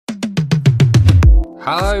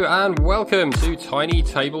Hello and welcome to Tiny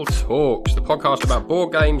Table Talks, the podcast about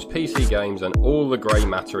board games, PC games and all the grey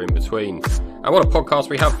matter in between. And what a podcast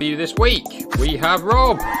we have for you this week. We have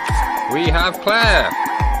Rob, we have Claire,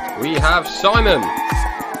 we have Simon,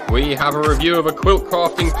 we have a review of a quilt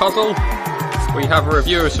crafting puzzle, we have a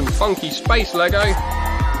review of some funky space Lego,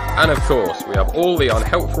 and of course we have all the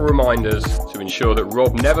unhelpful reminders to ensure that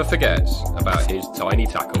Rob never forgets about his tiny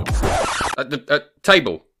tackle.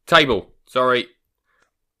 Table, sorry.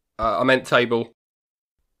 I meant table.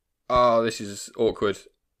 Oh, this is awkward.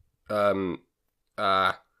 I'm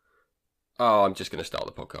just going to start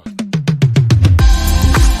the podcast.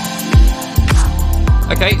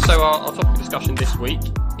 Okay, so our topic of discussion this week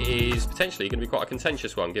is potentially going to be quite a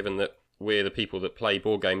contentious one, given that we're the people that play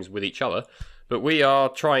board games with each other. But we are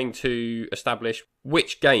trying to establish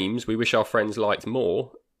which games we wish our friends liked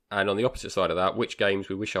more, and on the opposite side of that, which games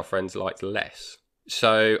we wish our friends liked less.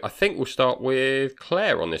 So I think we'll start with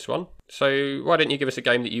Claire on this one. So why don't you give us a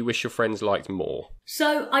game that you wish your friends liked more?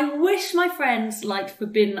 So I wish my friends liked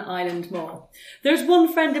Forbidden Island more. There's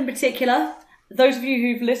one friend in particular. Those of you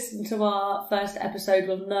who've listened to our first episode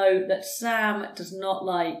will know that Sam does not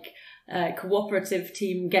like cooperative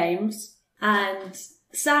team games. And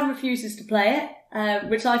Sam refuses to play it,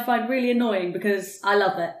 which I find really annoying because I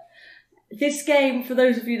love it. This game, for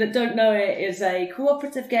those of you that don't know it, is a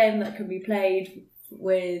cooperative game that can be played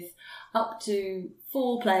with up to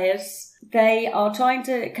 4 players. They are trying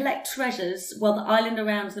to collect treasures while the island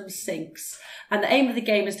around them sinks. And the aim of the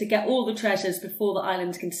game is to get all the treasures before the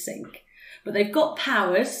island can sink. But they've got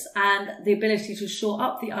powers and the ability to shore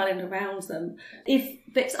up the island around them. If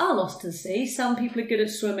bits are lost to the sea, some people are good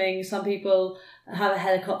at swimming, some people have a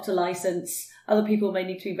helicopter license, other people may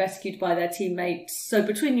need to be rescued by their teammates. So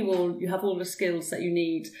between you all, you have all the skills that you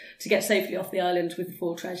need to get safely off the island with the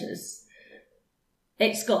 4 treasures.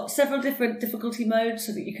 It's got several different difficulty modes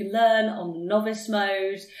so that you can learn on the novice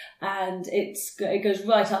mode, and it goes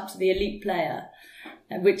right up to the elite player,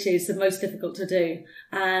 which is the most difficult to do.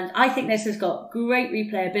 And I think this has got great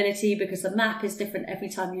replayability because the map is different every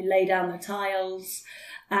time you lay down the tiles.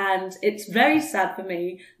 And it's very sad for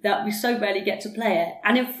me that we so rarely get to play it.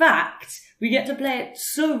 And in fact, we get to play it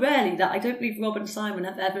so rarely that I don't believe Rob and Simon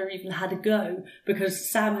have ever even had a go, because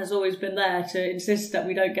Sam has always been there to insist that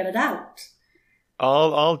we don't get it out.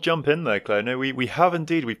 I'll jump in there, Claire. No, we have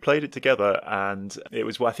indeed. We've played it together, and it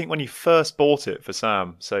was, I think, when you first bought it for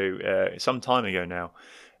Sam, so some time ago now.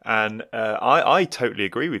 And I totally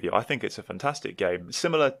agree with you. I think it's a fantastic game.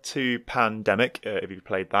 Similar to Pandemic, if you've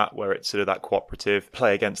played that, where it's sort of that cooperative,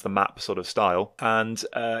 play against the map sort of style. And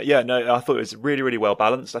I thought it was really, really well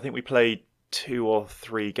balanced. I think we played 2 or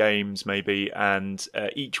 3 games maybe, and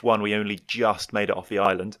each one we only just made it off the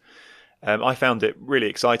island. I found it really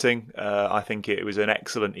exciting. I think it was an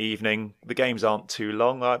excellent evening. The games aren't too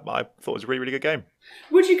long. I thought it was a really, really good game.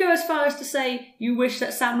 Would you go as far as to say you wish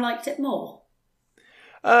that Sam liked it more?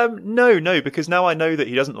 No, because now I know that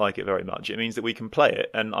he doesn't like it very much. It means that we can play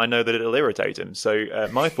it, and I know that it'll irritate him. So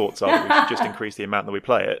my thoughts are that we should just increase the amount that we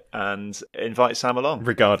play it and invite Sam along.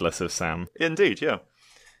 Regardless of Sam. Indeed, yeah.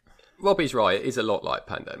 Robbie's right, it is a lot like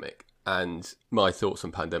Pandemic. And my thoughts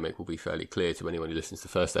on Pandemic will be fairly clear to anyone who listens to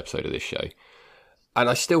the first episode of this show. And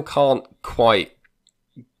I still can't quite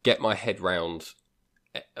get my head round...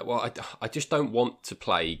 Well, I just don't want to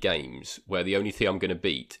play games where the only thing I'm going to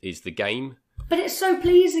beat is the game. But it's so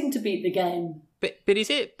pleasing to beat the game. But is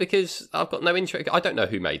it? Because I've got no interest... I don't know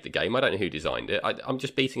who made the game. I don't know who designed it. I'm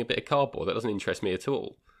just beating a bit of cardboard. That doesn't interest me at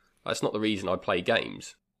all. That's not the reason I play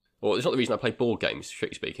games. Or it's not the reason I play board games,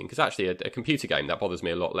 strictly speaking, because actually a computer game, that bothers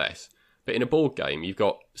me a lot less. But in a board game, you've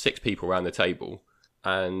got 6 people around the table,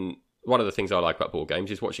 and one of the things I like about board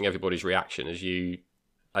games is watching everybody's reaction as you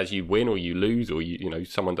win or you lose, or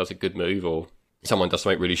someone does a good move or someone does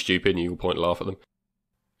something really stupid and you point and laugh at them.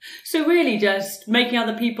 So really just making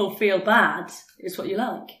other people feel bad is what you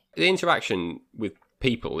like? The interaction with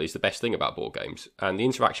people is the best thing about board games, and the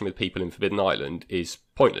interaction with people in Forbidden Island is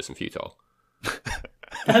pointless and futile.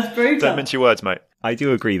 That's brutal. Don't mince your words, mate. I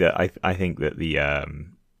do agree that I think that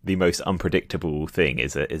the most unpredictable thing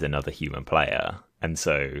is another human player. And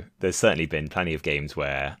so there's certainly been plenty of games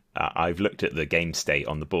where I've looked at the game state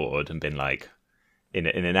on the board and been like, in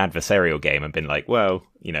an adversarial game, and been like, well,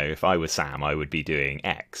 if I was Sam, I would be doing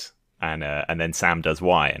X. And then Sam does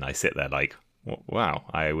Y, and I sit there like, wow,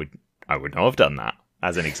 I would not have done that,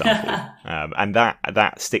 as an example. And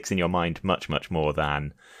that sticks in your mind much, much more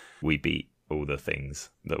than we beat all the things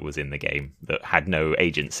that was in the game that had no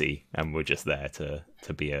agency and were just there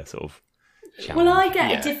to be a sort of challenge. Well, I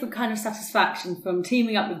get a different kind of satisfaction from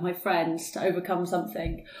teaming up with my friends to overcome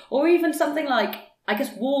something. Or even something like, I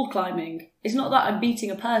guess wall climbing. It's not that I'm beating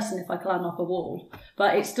a person if I climb up a wall,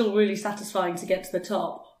 but it's still really satisfying to get to the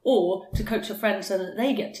top, or to coach a friend so that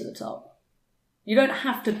they get to the top. You don't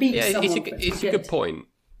have to beat someone. It's a good point.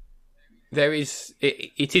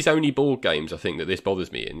 It is only board games, I think, that this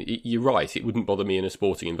bothers me in. You're right, it wouldn't bother me in a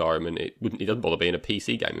sporting environment. It doesn't bother me in a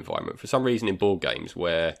PC game environment. For some reason in board games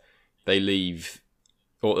where they leave,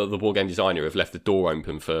 or the board game designer have left the door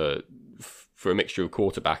open for a mixture of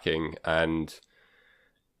quarterbacking and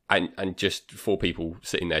just four people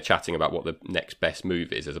sitting there chatting about what the next best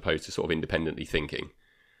move is, as opposed to sort of independently thinking.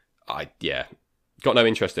 Got no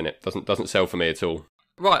interest in it. Doesn't sell for me at all.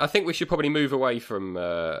 Right, I think we should probably move away from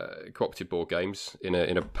cooperative board games in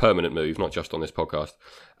a permanent move, not just on this podcast,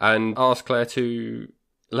 and ask Claire to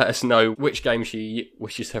let us know which game she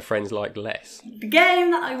wishes her friends liked less. The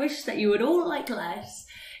game that I wish that you would all like less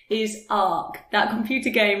is Ark, that computer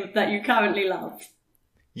game that you currently love.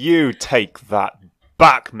 You take that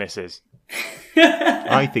back, missus.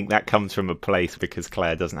 I think that comes from a place because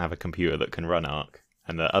Claire doesn't have a computer that can run Ark,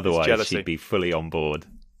 and that otherwise she'd be fully on board.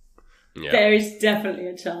 Yeah. There is definitely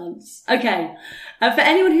a chance. Okay, for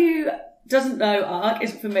anyone who doesn't know Ark,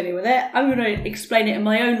 isn't familiar with it, I'm going to explain it in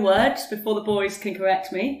my own words before the boys can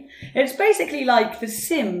correct me. It's basically like The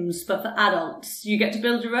Sims, but for adults. You get to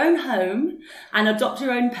build your own home and adopt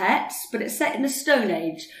your own pets, but it's set in the Stone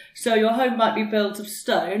Age. So your home might be built of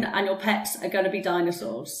stone and your pets are going to be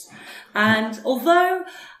dinosaurs. And although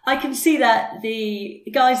I can see that the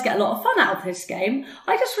guys get a lot of fun out of this game,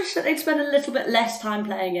 I just wish that they'd spend a little bit less time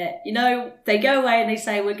playing it. You know, they go away and they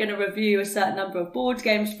say, we're going to review a certain number of board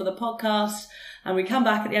games for the podcast, and we come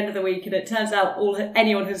back at the end of the week and it turns out all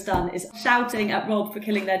anyone has done is shouting at Rob for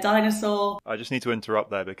killing their dinosaur. I just need to interrupt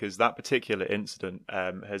there because that particular incident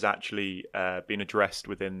has actually been addressed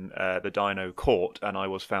within the Dino court, and I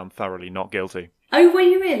was found thoroughly not guilty. Oh, were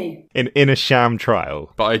you really? In a sham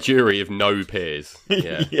trial? By a jury of no peers.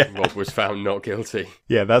 Yeah, Yeah. Rob was found not guilty.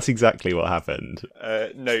 Yeah, that's exactly what happened.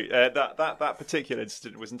 That particular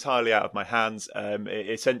incident was entirely out of my hands.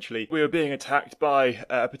 Essentially, we were being attacked by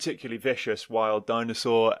a particularly vicious wild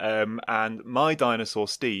dinosaur, and my dinosaur,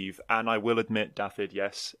 Steve, and I will admit, Daffyd,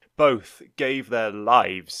 yes, both gave their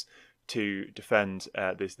lives to defend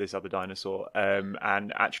this other dinosaur,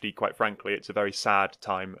 and actually, quite frankly, it's a very sad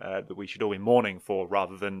time that we should all be mourning for,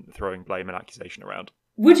 rather than throwing blame and accusation around.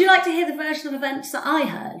 Would you like to hear the version of events that I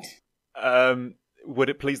heard? Would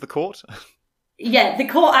it please the court? Yeah, the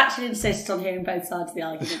court actually insists on hearing both sides of the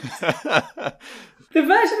argument. The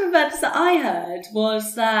version of events that I heard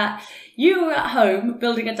was that you were at home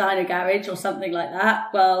building a dino garage or something like that.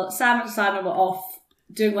 Well, Sam and Simon were off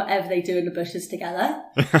doing whatever they do in the bushes together.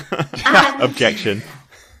 Objection.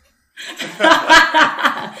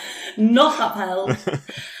 Not upheld.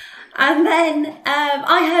 And then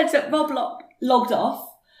I heard that Rob logged off,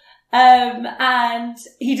 and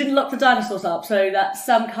he didn't lock the dinosaurs up, so that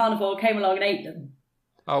some carnivore came along and ate them.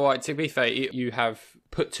 Oh, right, to be fair, you have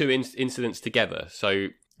put two incidents together, so...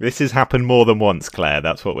 This has happened more than once, Claire,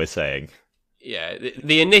 that's what we're saying. Yeah,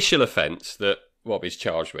 the initial offence that Rob is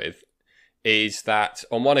charged with is that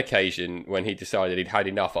on one occasion, when he decided he'd had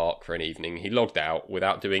enough Ark for an evening, he logged out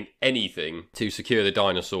without doing anything to secure the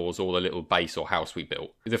dinosaurs or the little base or house we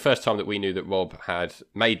built. The first time that we knew that Rob had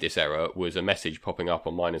made this error was a message popping up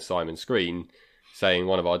on mine and Simon's screen saying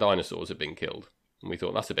one of our dinosaurs had been killed. And we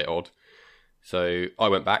thought, that's a bit odd. So I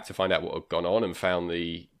went back to find out what had gone on and found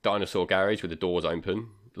the dinosaur garage with the doors open,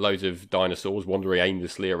 loads of dinosaurs wandering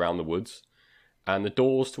aimlessly around the woods, and the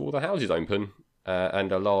doors to all the houses open,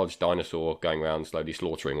 and a large dinosaur going around slowly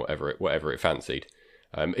slaughtering whatever it fancied.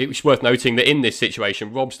 It was worth noting that in this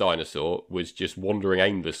situation, Rob's dinosaur was just wandering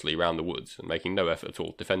aimlessly around the woods and making no effort at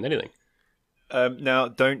all to defend anything. Now,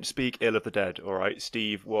 don't speak ill of the dead, all right?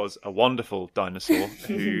 Steve was a wonderful dinosaur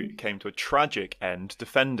who came to a tragic end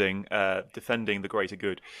defending the greater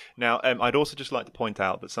good. Now, I'd also just like to point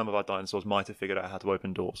out that some of our dinosaurs might have figured out how to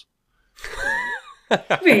open doors.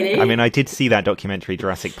 Really? I mean, I did see that documentary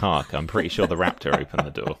Jurassic Park. I'm pretty sure the raptor opened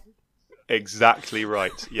the door. Exactly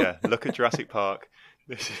right. Yeah, look at Jurassic Park.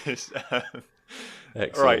 This is...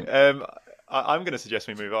 Excellent. Right, I'm going to suggest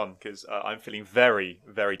we move on because I'm feeling very,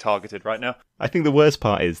 very targeted right now. I think the worst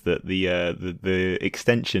part is that the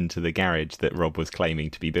extension to the garage that Rob was claiming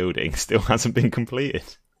to be building still hasn't been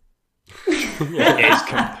completed. It is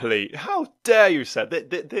complete. How dare you say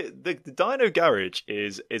the Dino Garage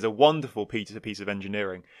is a wonderful piece of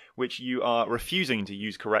engineering which you are refusing to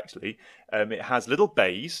use correctly. It has little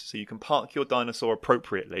bays so you can park your dinosaur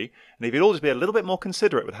appropriately, and if you'd all just be a little bit more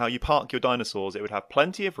considerate with how you park your dinosaurs, it would have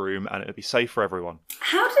plenty of room and it would be safe for everyone.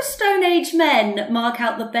 How do Stone Age men mark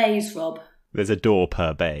out the bays, Rob? There's a door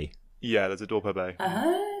per bay. Yeah, there's a door per bay.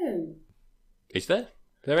 Oh. Is there?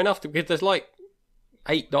 There enough because there's like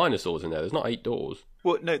 8 dinosaurs in there. There's not 8 doors.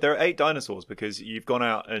 Well, no, there are 8 dinosaurs because you've gone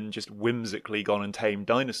out and just whimsically gone and tamed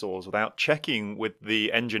dinosaurs without checking with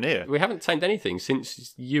the engineer. We haven't tamed anything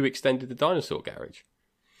since you extended the dinosaur garage.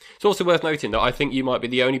 It's also worth noting that I think you might be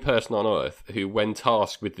the only person on Earth who, when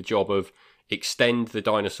tasked with the job of extend the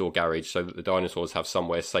dinosaur garage so that the dinosaurs have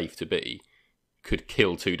somewhere safe to be, could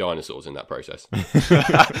kill 2 dinosaurs in that process.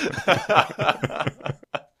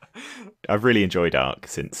 I've really enjoyed Ark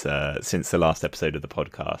since the last episode of the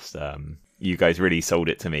podcast. You guys really sold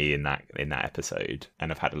it to me in that episode,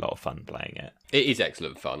 and I've had a lot of fun playing it. It is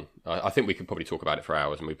excellent fun. I think we could probably talk about it for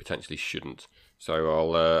hours, and we potentially shouldn't.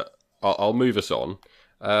 So I'll move us on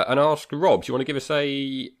and ask Rob. Do you want to give us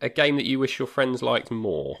a game that you wish your friends liked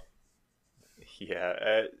more?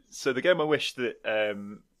 Yeah. So the game I wish that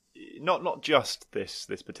not just this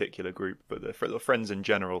particular group, but the friends in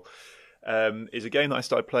general. Is a game that I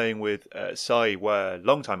started playing with Sai a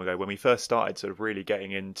long time ago when we first started sort of really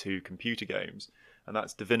getting into computer games, and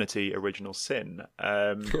that's Divinity Original Sin.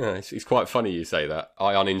 It's quite funny you say that.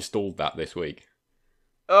 I uninstalled that this week.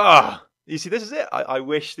 You see, this is it. I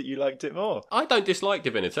wish that you liked it more. I don't dislike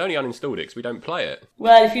Divinity, I only uninstalled it because we don't play it.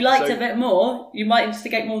 Well, if you liked it a bit more, you might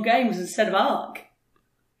instigate more games instead of Ark.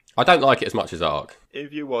 I don't like it as much as Ark.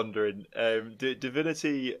 If you're wondering,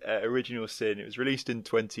 Divinity Original Sin, it was released in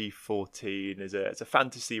 2014. It's a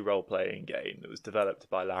fantasy role-playing game that was developed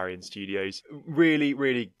by Larian Studios. Really,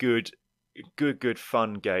 really good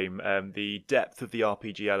fun game. The depth of the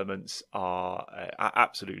RPG elements are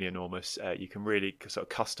absolutely enormous. You can really sort of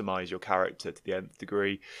customize your character to the nth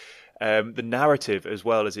degree. The narrative, as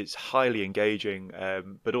well as it's highly engaging,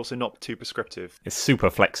 but also not too prescriptive. It's super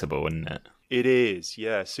flexible, isn't it? It is,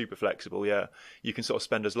 yeah, super flexible, yeah. You can sort of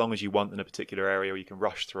spend as long as you want in a particular area, or you can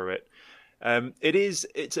rush through it.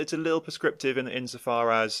 It's a little prescriptive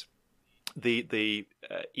insofar as the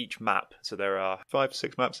each map. So there are 5 or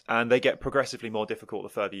 6 maps, and they get progressively more difficult the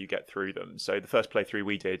further you get through them. So the first playthrough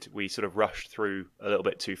we did, we sort of rushed through a little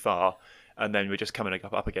bit too far, and then we're just coming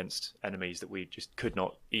up against enemies that we just could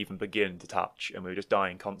not even begin to touch, and we were just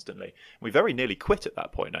dying constantly. We very nearly quit at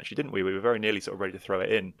that point, actually, didn't we? We were very nearly sort of ready to throw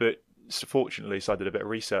it in, but fortunately, so I did a bit of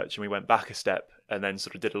research and we went back a step and then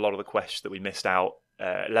sort of did a lot of the quests that we missed out,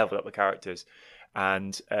 leveled up the characters,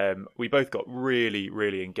 and we both got really,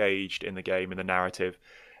 really engaged in the game, in the narrative.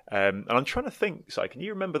 And I'm trying to think, Si, can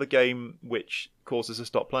you remember the game which caused us to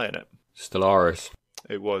stop playing it? Stellaris.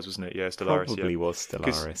 It was, wasn't it? Yeah, Stellaris. Probably was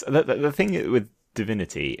Stellaris. The thing with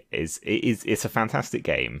Divinity is it's a fantastic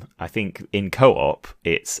game. I think in co-op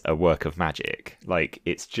it's a work of magic. Like,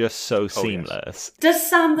 it's just so seamless. Yes. Does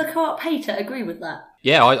Sam the co-op hater agree with that?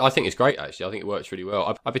 Yeah, I think it's great, actually. I think it works really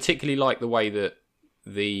well. I particularly like the way that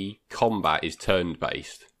the combat is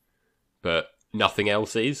turn-based, but nothing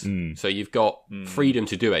else is. So you've got freedom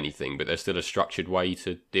to do anything, but there's still a structured way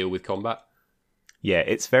to deal with combat. Yeah,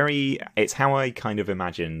 it's how I kind of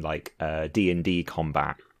imagine like D&D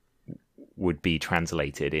combat would be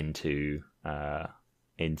translated into a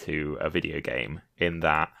video game, in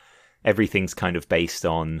that everything's kind of based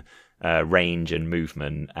on range and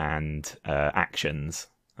movement and actions.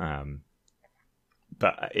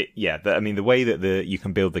 But the way that you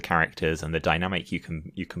can build the characters and the dynamic you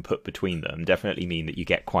can put between them definitely mean that you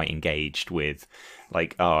get quite engaged with,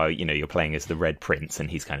 like, you're playing as the Red Prince, and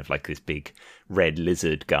he's kind of like this big red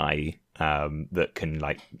lizard guy that can,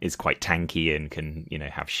 like, is quite tanky and can,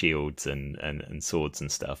 have shields and swords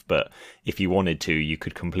and stuff. But if you wanted to, you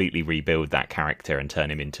could completely rebuild that character and turn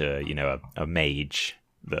him into, a mage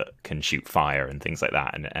that can shoot fire and things like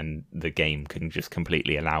that, and the game can just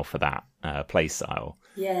completely allow for that play style.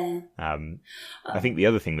 Yeah. I think the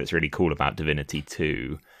other thing that's really cool about Divinity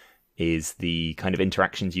 2 is the kind of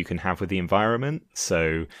interactions you can have with the environment.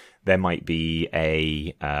 So there might be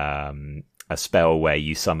a spell where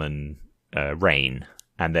you summon rain,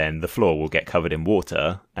 and then the floor will get covered in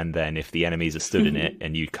water, and then if the enemies are stood in it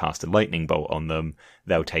and you cast a lightning bolt on them,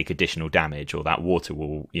 they'll take additional damage, or that water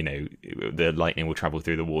will, the lightning will travel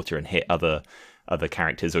through the water and hit other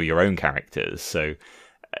characters or your own characters. So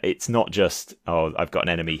it's not just, I've got an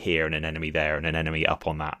enemy here and an enemy there and an enemy up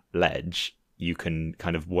on that ledge. You can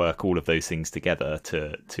kind of work all of those things together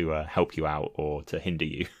to help you out or to hinder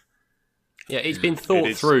you. Yeah, it's been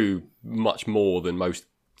thought through much more than most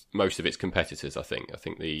of its competitors, I think. I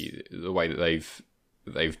think the way that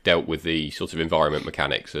they've dealt with the sort of environment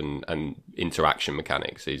mechanics and interaction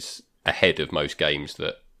mechanics is ahead of most games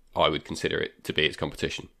that I would consider it to be its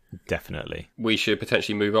competition. Definitely. We should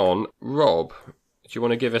potentially move on. Rob, do you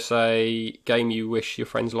want to give us a game you wish your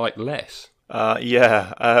friends liked less?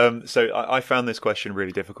 Yeah. So I found this question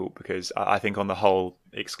really difficult because I think on the whole,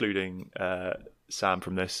 excluding Sam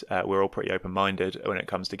from this, we're all pretty open-minded when it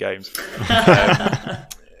comes to games.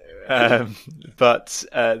 But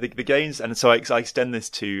the games, and so I extend this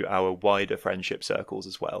to our wider friendship circles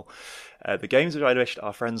as well. The games which I wished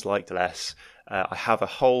our friends liked less, I have a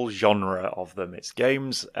whole genre of them. It's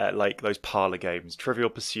games like those parlour games, Trivial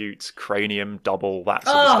Pursuit, Cranium, Double, that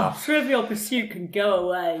sort of stuff. Trivial Pursuit can go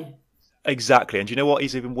away. Exactly, and do you know what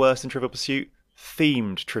is even worse than Trivial Pursuit?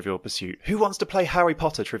 Themed Trivial Pursuit. Who wants to play Harry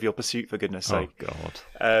Potter Trivial Pursuit, for goodness sake? Oh,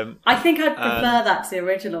 God. I think I'd prefer that to the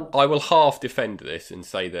original. I will half defend this and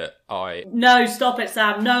say that No, stop it,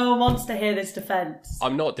 Sam. No one wants to hear this defence.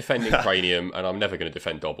 I'm not defending Cranium, and I'm never going to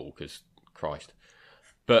defend Dobble, because Christ.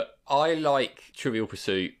 But I like Trivial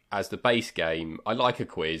Pursuit as the base game. I like a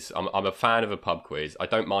quiz. I'm a fan of a pub quiz. I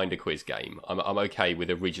don't mind a quiz game. I'm okay with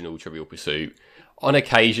original Trivial Pursuit. On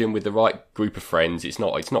occasion, with the right group of friends, it's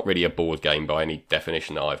not really a board game by any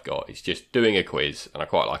definition that I've got. It's just doing a quiz, and I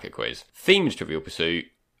quite like a quiz. Themed Trivial Pursuit,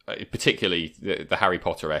 particularly the Harry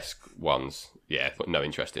Potter-esque ones, yeah, got no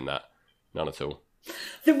interest in that. None at all.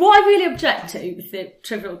 What I really object to with the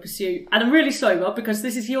Trivial Pursuit, and I'm really sorry, Rob, because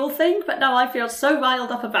this is your thing, but now I feel so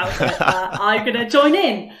riled up about it, I'm going to join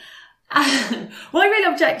in. What I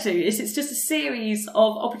really object to is it's just a series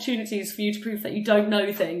of opportunities for you to prove that you don't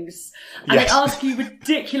know things. And Yes. they ask you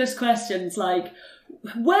ridiculous questions like,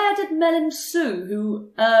 where did Mel and Sue,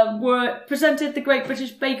 who presented the Great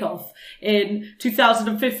British Bake Off in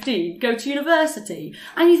 2015, go to university?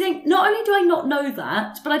 And you think, not only do I not know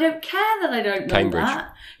that, but I don't care that I don't know Cambridge.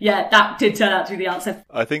 that. Yeah, that did turn out to be the answer.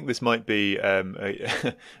 I think this might be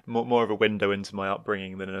more of a window into my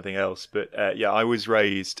upbringing than anything else. But yeah, I was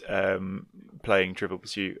raised playing Trivial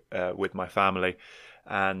Pursuit with my family.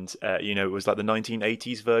 And, it was like the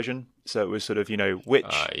 1980s version. So it was sort of, which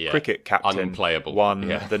cricket captain Unplayable. won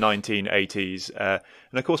Yeah. the 1980s.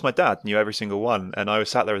 And of course, my dad knew every single one. And I was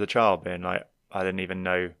sat there as a child being like, I didn't even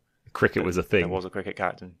know Cricket was a thing. there was a cricket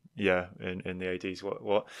captain. Yeah, in the 80s.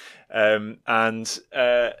 What? And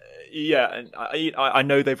I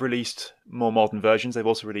know they've released more modern versions. They've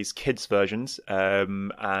also released kids versions.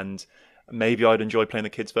 And maybe I'd enjoy playing the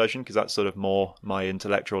kids version because that's sort of more my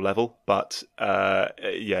intellectual level. But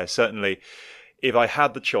certainly, if I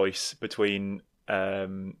had the choice between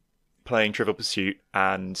playing Trivial Pursuit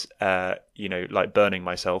and like burning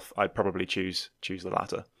myself, I'd probably choose the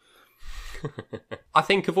latter. I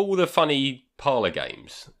think of all the funny parlour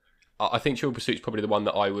games, I think Trivial Pursuit's probably the one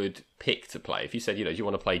that I would pick to play. If you said, do you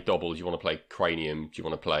want to play Dobble, do you want to play Cranium, do you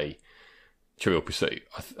want to play Trivial Pursuit?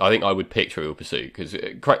 I think I would pick Trivial Pursuit because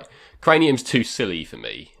Cranium's too silly for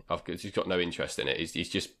me. I've just got no interest in it. It's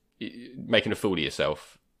just making a fool of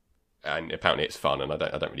yourself, and apparently it's fun, and I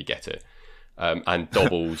don't really get it. And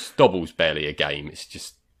Dobble's barely a game. It's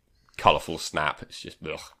just colourful snap. It's just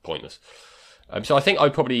pointless. So I think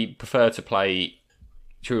I'd probably prefer to play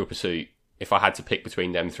Trivial Pursuit if I had to pick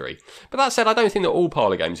between them three. But that said, I don't think that all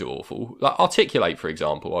parlour games are awful. Like Articulate, for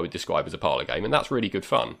example, I would describe as a parlour game, and that's really good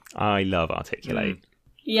fun. I love Articulate.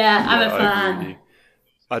 Yeah, I'm a I fan. agree with you.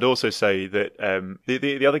 I'd also say that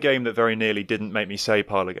the other game that very nearly didn't make me say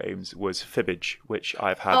parlour games was Fibbage, which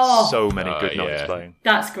I've had so many good nights playing.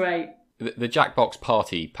 That's great. The Jackbox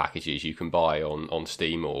party packages you can buy on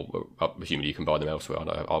Steam, or presumably you can buy them elsewhere.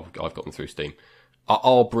 I've got them through Steam.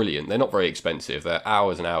 Are brilliant. They're not very expensive. They're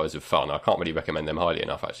hours and hours of fun. I can't really recommend them highly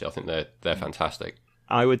enough. Actually, I think they're fantastic.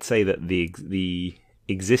 I would say that the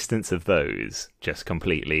existence of those just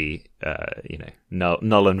completely,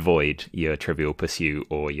 null and void your Trivial Pursuit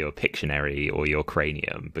or your Pictionary or your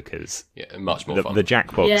Cranium, because much more fun. The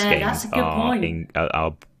Jackbox that's a games good point.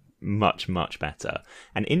 are much, much better.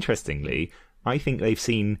 And interestingly, I think they've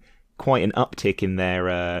seen quite an uptick in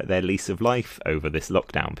their lease of life over this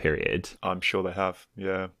lockdown period. I'm sure they have,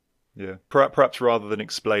 yeah. Perhaps rather than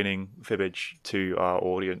explaining Fibbage to our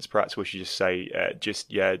audience, perhaps we should just say,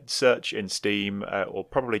 search in Steam or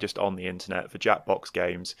probably just on the internet for Jackbox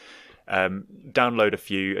games. Download a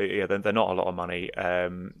few. They're not a lot of money.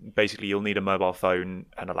 Basically, you'll need a mobile phone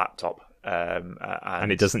and a laptop.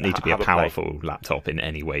 And it doesn't need to be a powerful laptop in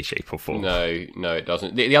any way, shape or form. No, it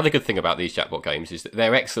doesn't. The other good thing about these Jackbox games is that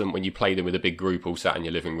they're excellent when you play them with a big group all sat in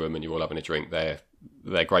your living room and you're all having a drink. They're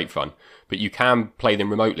great fun. But you can play them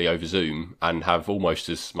remotely over Zoom and have almost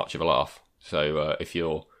as much of a laugh. So if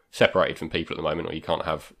you're separated from people at the moment, or you can't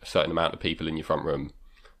have a certain amount of people in your front room,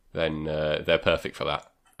 then they're perfect for that.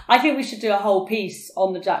 I think we should do a whole piece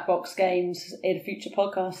on the Jackbox games in a future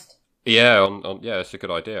podcast. Yeah, it's a good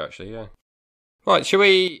idea actually. Yeah. Right, shall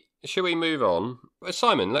we move on?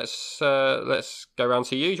 Simon, let's go round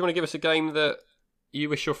to you. Do you want to give us a game that you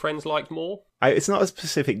wish your friends liked more? It's not a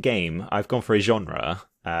specific game. I've gone for a genre,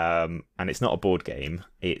 and it's not a board game.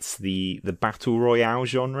 It's the battle royale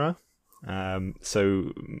genre.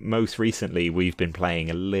 So most recently, we've been playing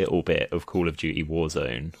a little bit of Call of Duty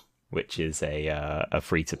Warzone, which is a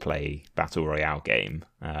free-to-play battle royale game.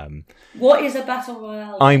 What is a battle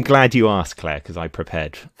royale? I'm glad you asked, Claire, because I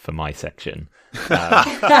prepared for my section.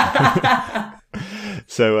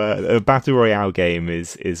 So a battle royale game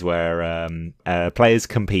is where players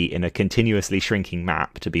compete in a continuously shrinking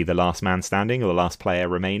map to be the last man standing or the last player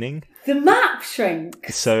remaining. The map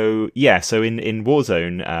shrinks. So in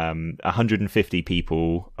Warzone, 150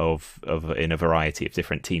 people in a variety of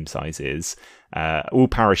different team sizes all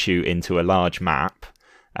parachute into a large map,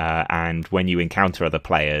 and when you encounter other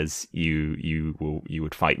players, you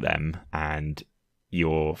would fight them, and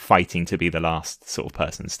you're fighting to be the last sort of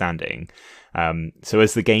person standing. So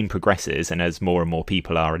as the game progresses and as more and more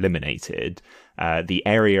people are eliminated, the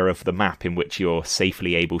area of the map in which you're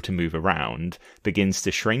safely able to move around begins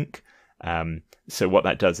to shrink. So what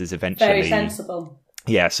that does is eventually... Very sensible.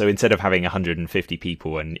 Yeah, so instead of having 150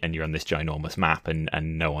 people and you're on this ginormous map and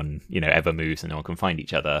no one ever moves and no one can find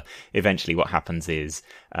each other, eventually what happens is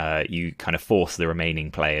you kind of force the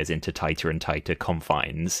remaining players into tighter and tighter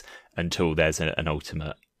confines until there's an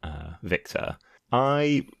ultimate victor.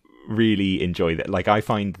 I really enjoy that. Like, I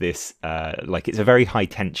find this it's a very high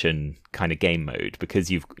tension kind of game mode because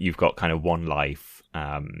you've got kind of one life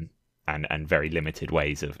and very limited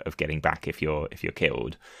ways of getting back if you're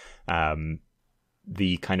killed.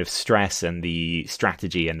 The kind of stress and the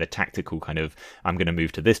strategy and the tactical kind of, I'm going to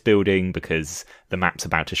move to this building because the map's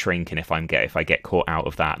about to shrink, and if I get caught out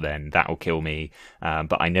of that, then that will kill me.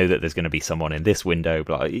 But I know that there's going to be someone in this window.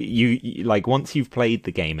 But you like, once you've played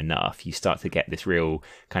the game enough, you start to get this real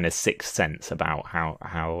kind of sixth sense about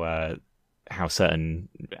how certain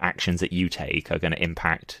actions that you take are going to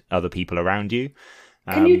impact other people around you.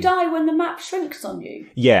 Can you die when the map shrinks on you?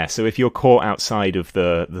 Yeah, so if you're caught outside of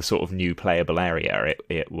the sort of new playable area,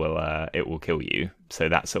 it will kill you. So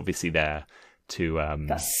that's obviously there to.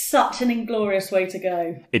 That's such an inglorious way to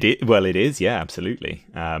go. It is, yeah, absolutely.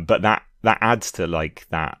 But that adds to like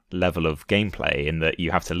that level of gameplay in that you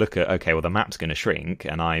have to look at, okay, well, the map's going to shrink,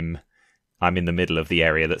 and I'm in the middle of the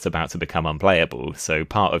area that's about to become unplayable. So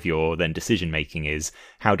part of your then decision making is,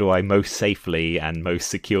 how do I most safely and most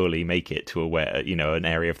securely make it to an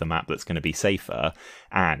area of the map that's going to be safer?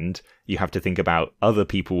 And you have to think about other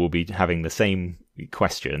people will be having the same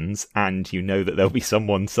questions, and that there'll be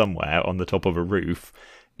someone somewhere on the top of a roof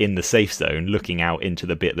in the safe zone looking out into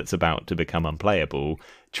the bit that's about to become unplayable,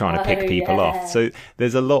 trying to pick people off. So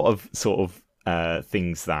there's a lot of sort of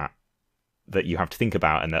things that you have to think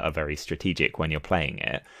about and that are very strategic when you're playing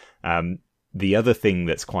it. The other thing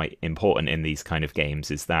that's quite important in these kind of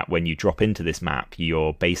games is that when you drop into this map,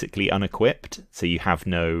 you're basically unequipped. So you have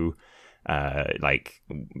no,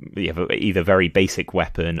 you have either very basic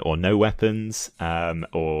weapon or no weapons, and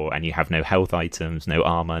you have no health items, no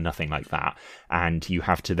armor, nothing like that. And you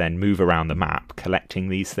have to then move around the map collecting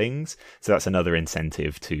these things. So that's another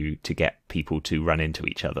incentive to get people to run into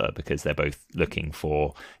each other, because they're both looking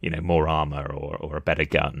for, more armor or a better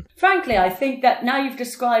gun. Frankly, I think that now you've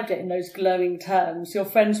described it in those glowing terms, your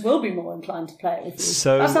friends will be more inclined to play it with you.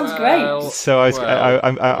 So, that sounds great. So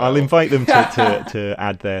I'll invite them to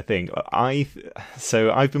add their thing.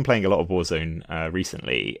 So I've been playing a lot of Warzone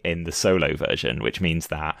recently in the solo version, which means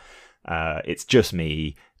that it's just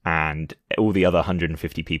me, and all the other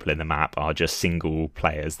 150 people in the map are just single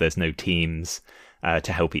players. There's no teams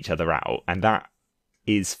to help each other out, and that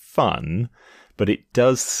is fun, but it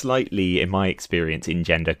does slightly, in my experience,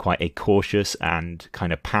 engender quite a cautious and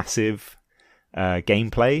kind of passive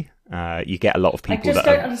gameplay. You get a lot of people don't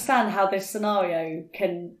understand how this scenario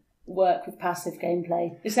can work with passive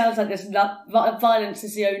gameplay. It sounds like violence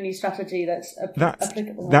is the only strategy that's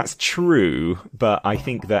applicable. That's true, but I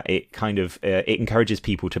think that it kind of it encourages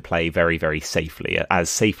people to play very, very safely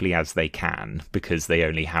as they can, because they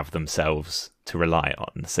only have themselves to rely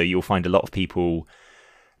on. So you'll find a lot of people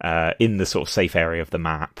in the sort of safe area of the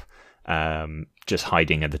map, just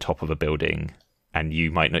hiding at the top of a building, and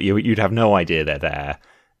you'd have no idea they're there,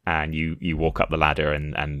 and you walk up the ladder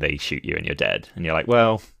and they shoot you and you're dead, and you're like,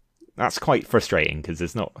 well, that's quite frustrating, because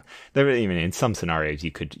even in some scenarios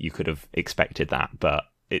you could have expected that, but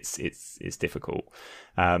it's difficult.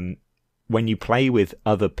 When you play with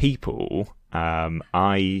other people,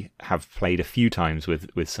 I have played a few times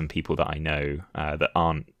with some people that I know that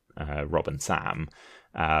aren't Rob and Sam.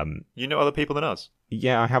 You know other people than us?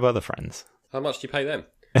 Yeah, I have other friends. How much do you pay them?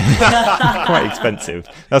 Quite expensive.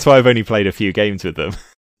 That's why I've only played a few games with them.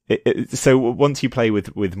 So once you play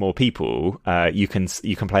with more people, you can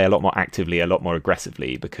play a lot more actively, a lot more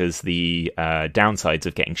aggressively, because the downsides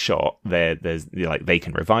of getting shot, there's like they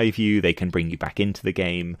can revive you, they can bring you back into the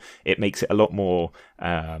game. It makes it a lot more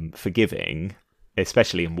forgiving,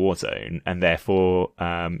 especially in Warzone, and therefore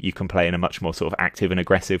you can play in a much more sort of active and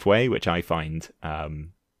aggressive way, which I find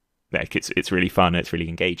like it's really fun, it's really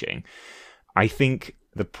engaging. I think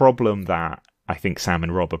the problem that I think Sam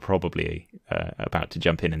and Rob are probably about to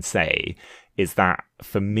jump in and say is that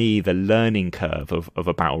for me the learning curve of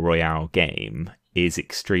a battle royale game is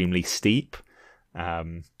extremely steep,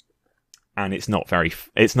 and it's not very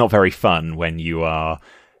fun when you are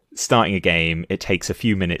starting a game. It takes a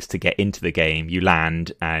few minutes to get into the game, you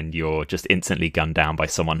land and you're just instantly gunned down by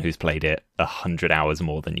someone who's played it 100 hours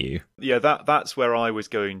more than you. Yeah, that's where I was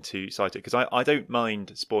going to cite it, because I don't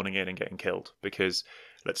mind spawning in and getting killed, because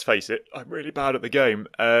let's face it, I'm really bad at the game.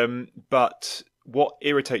 But what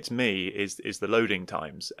irritates me is the loading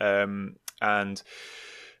times. And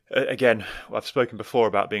again, I've spoken before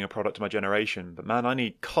about being a product of my generation, but man, I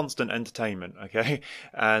need constant entertainment, okay?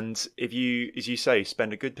 And if you, as you say,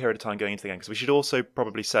 spend a good period of time going into the game, because we should also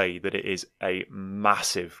probably say that it is a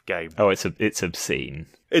massive game. Oh, it's obscene.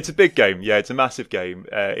 It's a big game, yeah. It's a massive game.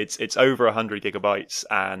 It's over 100 gigabytes,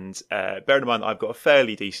 and bearing in mind that I've got a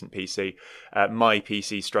fairly decent PC, my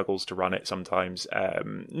PC struggles to run it sometimes.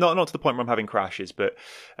 Not to the point where I'm having crashes, but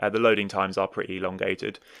the loading times are pretty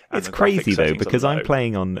elongated. It's crazy though, because I'm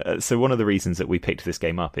playing on. So one of the reasons that we picked this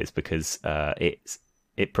game up is because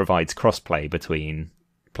it provides crossplay between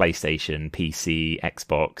PlayStation, PC,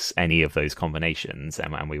 Xbox, any of those combinations,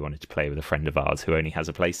 and we wanted to play with a friend of ours who only has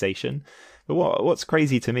a PlayStation. But what's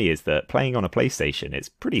crazy to me is that playing on a PlayStation, it's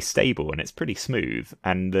pretty stable and it's pretty smooth,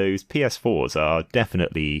 and those PS4s are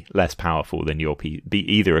definitely less powerful than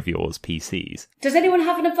either of yours PCs. Does anyone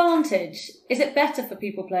have an advantage? Is it better for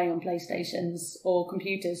people playing on PlayStations or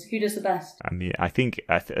computers? Who does the best? I mean, I think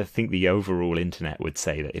the overall internet would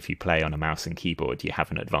say that if you play on a mouse and keyboard, you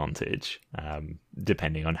have an advantage,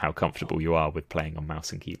 depending on how comfortable you are with playing on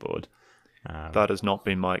mouse and keyboard. That has not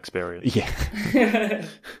been my experience. Yeah.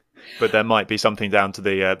 But there might be something down to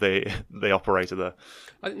the operator there.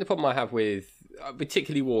 I think the problem I have with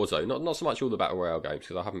particularly Warzone, not so much all the Battle Royale games,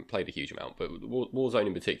 because I haven't played a huge amount, but Warzone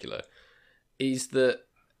in particular, is that,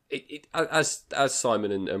 as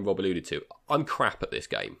Simon and Rob alluded to, I'm crap at this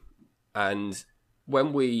game. And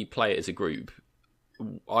when we play it as a group,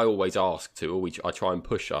 I always I try and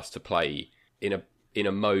push us to play in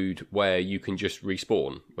a mode where you can just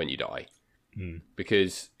respawn when you die.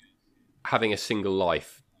 Because having a single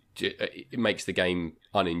life, it makes the game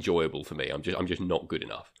unenjoyable for me. I'm just not good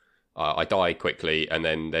enough. I die quickly, and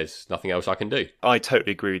then there's nothing else I can do. I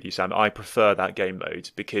totally agree with you, Sam. I prefer that game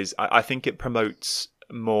mode because I think it promotes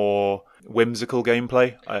more whimsical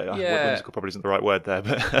gameplay. Whimsical probably isn't the right word there,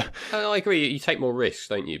 but I agree. You take more risks,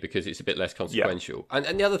 don't you? Because it's a bit less consequential. Yeah.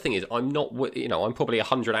 And the other thing is, I'm probably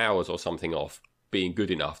 100 hours or something off being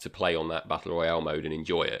good enough to play on that Battle Royale mode and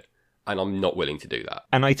enjoy it. And I'm not willing to do that.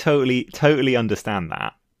 And I totally understand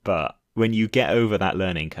that. But when you get over that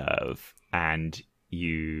learning curve, and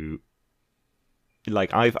you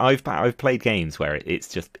like, I've played games where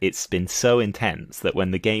it's been so intense that when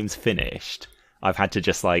the game's finished, I've had to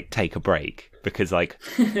just like take a break, because like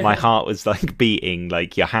my heart was like beating,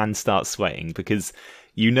 like your hands start sweating, because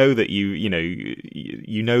you know that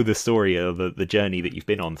you know the story of the journey that you've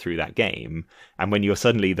been on through that game, and when you're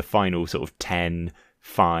suddenly the final sort of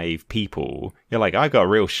 5 people, you're like, I've got a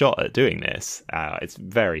real shot at doing this. It's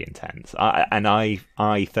very intense.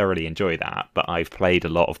 I thoroughly enjoy that, but I've played a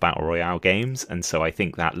lot of Battle Royale games, and so I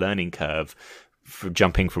think that learning curve for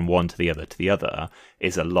jumping from one to the other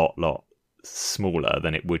is a lot smaller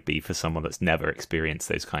than it would be for someone that's never experienced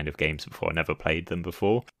those kind of games before, never played them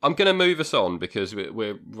before. I'm going to move us on because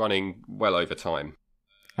we're running well over time.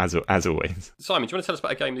 As always. Simon, do you want to tell us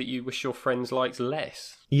about a game that you wish your friends liked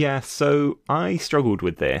less? Yeah, so I struggled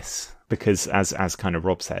with this because, as kind of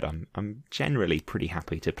Rob said, I'm generally pretty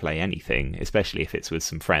happy to play anything, especially if it's with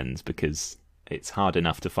some friends, because it's hard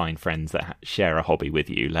enough to find friends that share a hobby with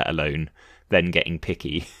you, let alone then getting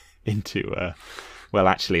picky into well,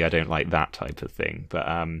 actually, I don't like that type of thing. But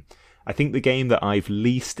I think the game that I've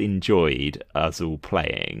least enjoyed us all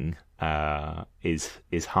playing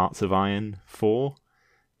is Hearts of Iron 4.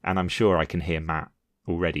 And I'm sure I can hear Matt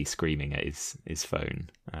already screaming at his phone.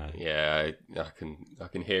 Yeah, I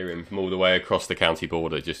can hear him from all the way across the county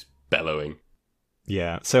border, just bellowing.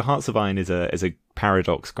 Yeah, so Hearts of Iron is a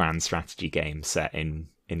Paradox grand strategy game set in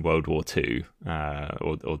World War II,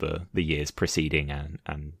 or the years preceding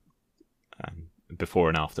and before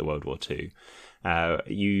and after World War II.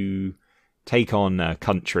 You take on a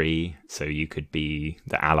country. So you could be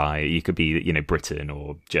the ally, you could be, Britain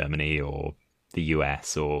or Germany or the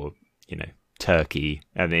US or, Turkey.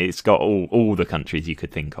 And it's got all the countries you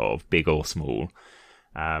could think of, big or small.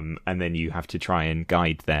 And then you have to try and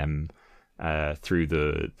guide them through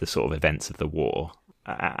the sort of events of the war.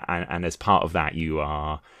 And as part of that,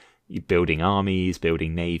 you're building armies,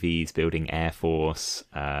 building navies, building air force.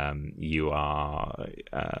 You are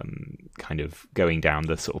kind of going down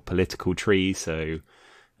the sort of political tree. So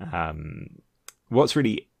what's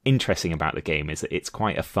really interesting about the game is that it's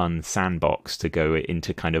quite a fun sandbox to go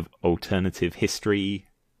into kind of alternative history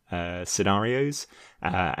scenarios.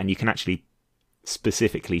 And you can actually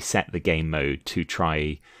specifically set the game mode to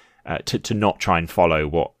try to not try and follow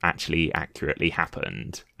what actually accurately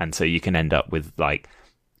happened. And so you can end up with like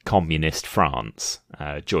communist France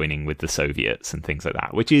joining with the Soviets and things like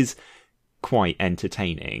that, which is quite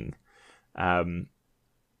entertaining. I'm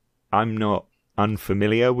not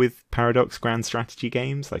unfamiliar with Paradox grand strategy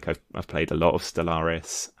games. Like I've played a lot of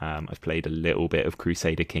Stellaris. I've played a little bit of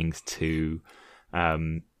Crusader Kings 2.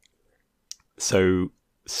 So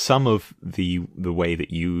some of the way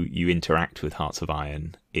that you interact with Hearts of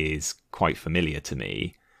Iron is quite familiar to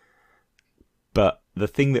me. But the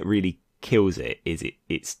thing that really kills it is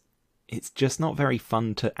it's just not very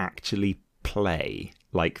fun to actually play.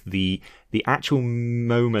 Like the actual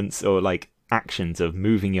moments or like actions of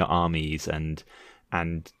moving your armies and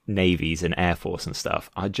navies and air force and stuff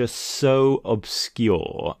are just so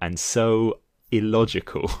obscure and so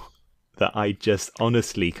illogical that I just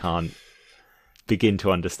honestly can't begin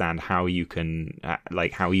to understand how you can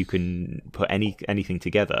put anything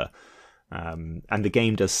together. And the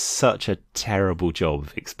game does such a terrible job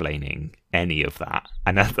of explaining any of that.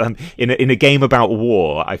 And in a game about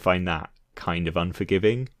war, I find that kind of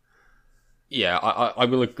unforgiving. Yeah, I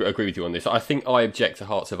will agree with you on this. I think I object to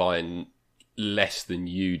Hearts of Iron less than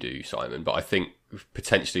you do, Simon. But I think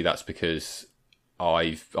potentially that's because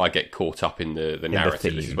I get caught up in the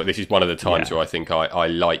narrative. This is one of the times where I think I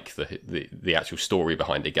like the actual story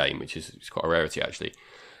behind a game, which is quite a rarity actually.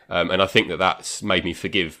 And I think that's made me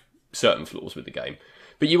forgive certain flaws with the game.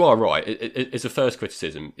 But you are right. As a first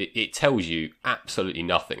criticism, it tells you absolutely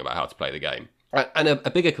nothing about how to play the game. And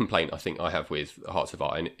a bigger complaint I think I have with Hearts of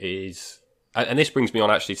Iron is, and this brings me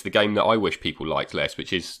on actually to the game that I wish people liked less,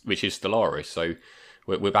 which is Stellaris. So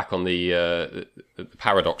we're back on the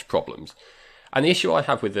Paradox problems. And the issue I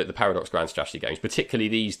have with the Paradox grand strategy games, particularly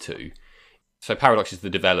these two, so Paradox is the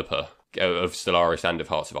developer of Stellaris and of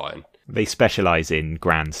Hearts of Iron. They specialise in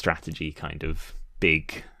grand strategy, kind of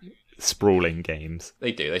big, sprawling games.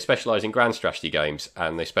 They do. They specialise in grand strategy games,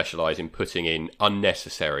 and they specialise in putting in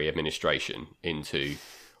unnecessary administration into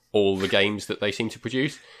all the games that they seem to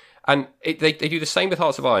produce. And they do the same with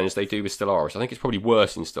Hearts of Iron as they do with Stellaris. I think it's probably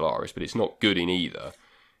worse in Stellaris, but it's not good in either.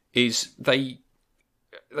 Is they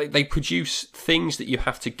produce things that you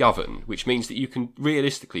have to govern, which means that you can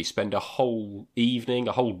realistically spend a whole evening,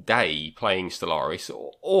 a whole day playing Stellaris,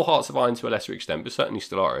 or Hearts of Iron to a lesser extent, but certainly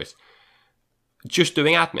Stellaris, just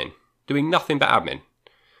doing admin, doing nothing but admin.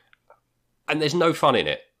 And there's no fun in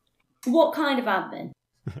it. What kind of admin?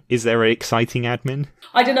 Is there an exciting admin?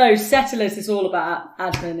 I don't know. Settlers is all about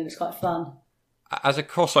admin and it's quite fun. As a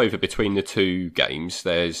crossover between the two games,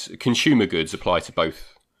 there's consumer goods apply to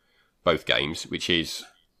both games, which is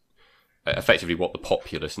effectively what the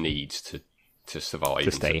populace needs to survive,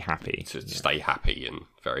 to stay happy, stay happy, and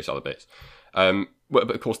various other bits.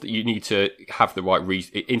 But of course, you need to have the right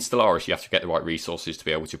in Stellaris. You have to get the right resources to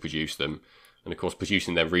be able to produce them, and of course,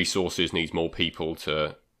 producing their resources needs more people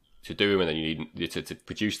to do them, and then you need to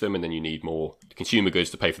produce them, and then you need more consumer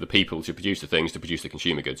goods to pay for the people to produce the things to produce the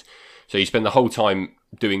consumer goods. So you spend the whole time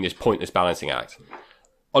doing this pointless balancing act,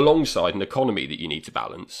 alongside an economy that you need to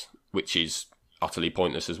balance, which is utterly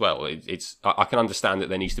pointless as well. I can understand that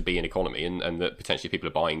there needs to be an economy, and that potentially people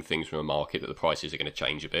are buying things from a market, that the prices are going to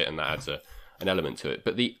change a bit, and that adds an element to it.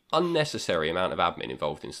 But the unnecessary amount of admin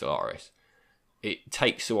involved in Stellaris, it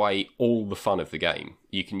takes away all the fun of the game.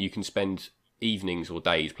 You can spend evenings or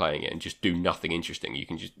days playing it and just do nothing interesting.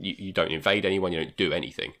 You don't invade anyone, you don't do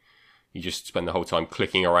anything. You just spend the whole time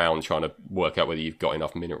clicking around trying to work out whether you've got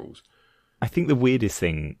enough minerals. I think the weirdest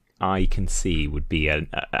thing I can see would be,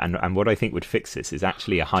 and what I think would fix this, is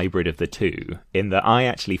actually a hybrid of the two, in that I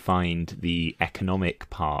actually find the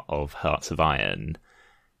economic part of Hearts of Iron,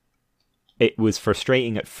 it was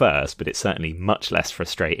frustrating at first, but it's certainly much less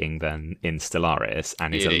frustrating than in Stellaris,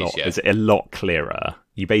 and it's a lot clearer.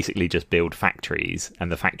 You basically just build factories,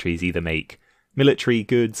 and the factories either make military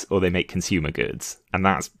goods or they make consumer goods, and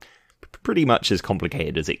that's pretty much as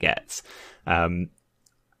complicated as it gets.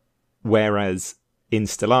 Whereas in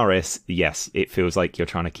Stellaris, yes, it feels like you're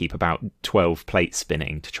trying to keep about 12 plates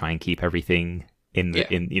spinning to try and keep everything in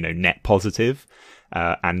net positive.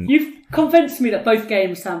 And you've convinced me that both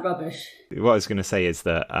games sound rubbish. What I was going to say is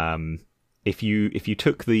that if you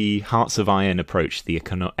took the Hearts of Iron approach to the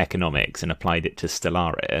economics and applied it to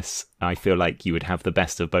Stellaris, I feel like you would have the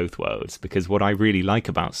best of both worlds. Because what I really like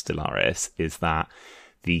about Stellaris is that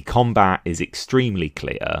the combat is extremely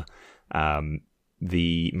clear.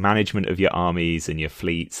 The management of your armies and your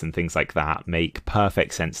fleets and things like that make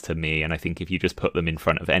perfect sense to me. And I think if you just put them in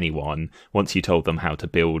front of anyone, once you told them how to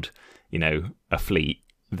build, a fleet,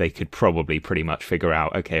 they could probably pretty much figure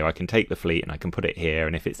out, okay, I can take the fleet and I can put it here.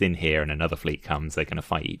 And if it's in here and another fleet comes, they're going to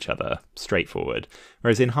fight each other straightforward.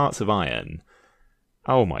 Whereas in Hearts of Iron,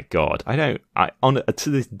 oh my God, to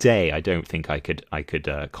this day, I don't think I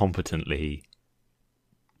could competently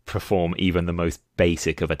perform even the most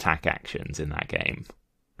basic of attack actions in that game.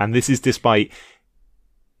 And this is despite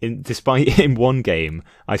in one game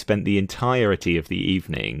I spent the entirety of the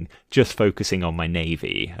evening just focusing on my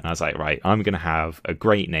navy, and I was like, right, I'm going to have a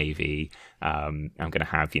great navy. I'm going to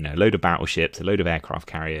have a load of battleships, a load of aircraft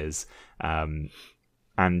carriers, and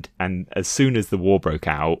as soon as the war broke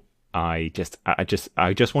out, I just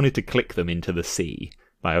wanted to click them into the sea.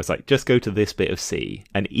 I was like, just go to this bit of sea.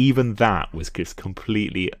 And even that was just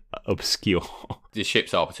completely obscure. The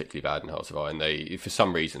ships are particularly bad in Hearts of Iron. For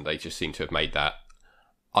some reason, they just seem to have made that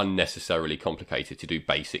unnecessarily complicated to do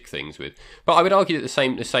basic things with. But I would argue that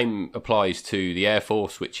the same applies to the Air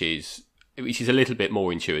Force, which is a little bit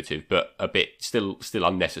more intuitive, but a bit still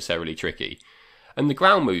unnecessarily tricky. And the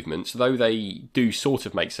ground movements, though they do sort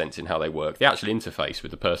of make sense in how they work, the actual interface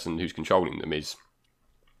with the person who's controlling them is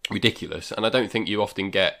ridiculous, and I don't think you often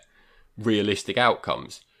get realistic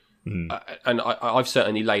outcomes. And I've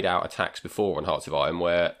certainly laid out attacks before on Hearts of Iron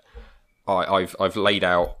where I've laid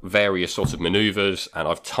out various sorts of manoeuvres, and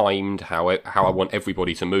I've timed how I want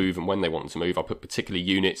everybody to move and when they want them to move. I put particular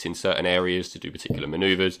units in certain areas to do particular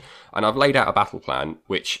manoeuvres, and I've laid out a battle plan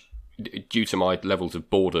which, due to my levels of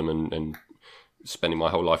boredom and spending my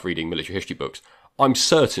whole life reading military history books, I'm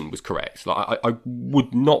certain was correct. Like I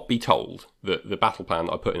would not be told that the battle plan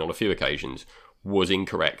that I put in on a few occasions was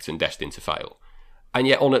incorrect and destined to fail. And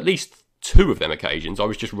yet on at least two of them occasions, I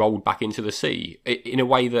was just rolled back into the sea in a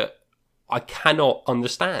way that I cannot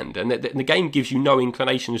understand. And the game gives you no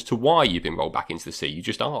inclination as to why you've been rolled back into the sea. You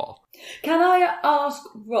just are. Can I ask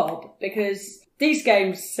Rob, because these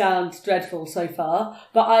games sound dreadful so far,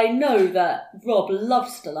 but I know that Rob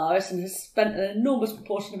loves Stellaris and has spent an enormous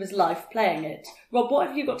proportion of his life playing it. Rob, what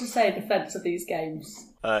have you got to say in defence of these games?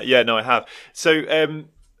 I have. So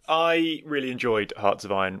I really enjoyed Hearts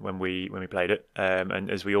of Iron when we played it, and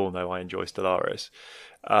as we all know, I enjoy Stellaris.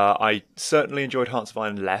 I certainly enjoyed Hearts of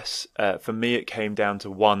Iron less. For me, it came down to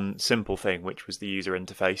one simple thing, which was the user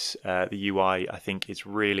interface. The UI, I think, is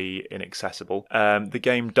really inaccessible. The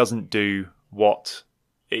game doesn't do what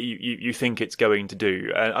you think it's going to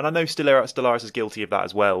do. And I know Stellaris is guilty of that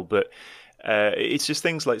as well, but it's just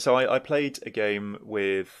things like... So I played a game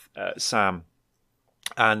with Sam,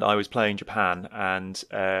 and I was playing Japan, and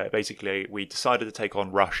basically we decided to take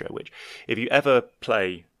on Russia, which, if you ever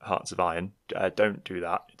play Hearts of Iron, don't do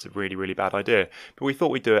that. It's a really, really bad idea. But we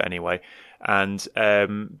thought we'd do it anyway. And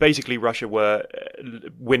basically Russia were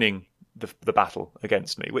winning the battle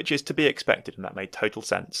against me, which is to be expected, and that made total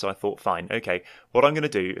sense. So I thought, fine, okay, what I'm going to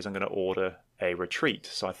do is I'm going to order a retreat.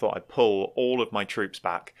 So I thought I'd pull all of my troops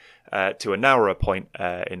back to a narrower point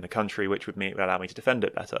in the country, which would allow me to defend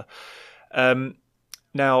it better.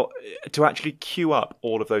 Now, to actually queue up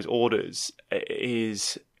all of those orders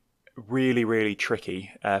is really, really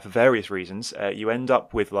tricky for various reasons. You end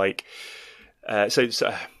up with okay, I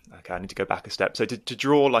need to go back a step. So to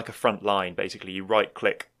draw like a front line, basically you right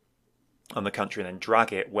click on the country and then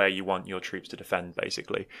drag it where you want your troops to defend,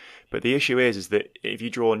 basically. But the issue is that if you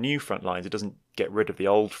draw new front lines, it doesn't get rid of the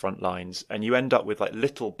old front lines, and you end up with like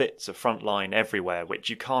little bits of front line everywhere, which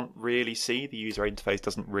you can't really see. The user interface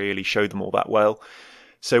doesn't really show them all that well.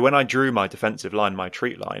 So when I drew my defensive line, my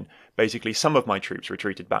retreat line, basically some of my troops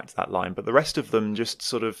retreated back to that line, but the rest of them just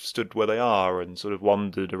sort of stood where they are and sort of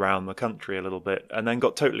wandered around the country a little bit and then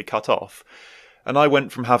got totally cut off. And I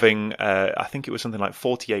went from having, I think it was something like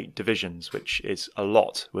 48 divisions, which is a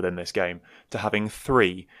lot within this game, to having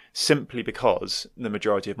 3, simply because the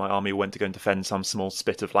majority of my army went to go and defend some small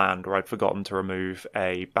spit of land where I'd forgotten to remove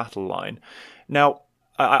a battle line. Now,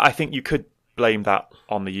 I think you could blame that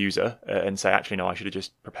on the user and say, actually, no, I should have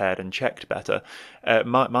just prepared and checked better.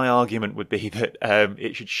 My argument would be that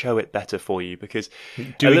it should show it better for you, because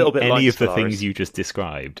doing a little bit any like of the Stellaris, things you just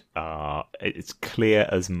described it's clear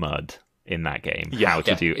as mud in that game Yeah, how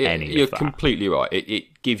to do any You're of that. completely right.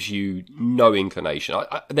 It gives you no inclination.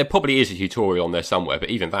 There probably is a tutorial on there somewhere, but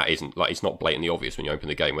even that isn't, like, it's not blatantly obvious when you open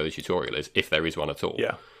the game where the tutorial is, if there is one at all.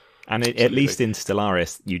 Yeah. And at least in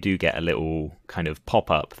Stellaris, you do get a little kind of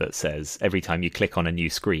pop-up that says every time you click on a new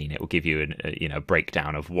screen, it will give you a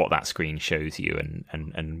breakdown of what that screen shows you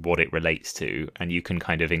and what it relates to, and you can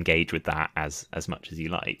kind of engage with that as much as you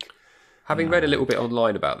like. Having read a little bit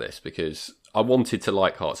online about this, because I wanted to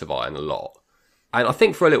like Hearts of Iron a lot, and I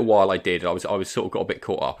think for a little while I did. I was sort of got a bit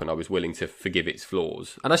caught up, and I was willing to forgive its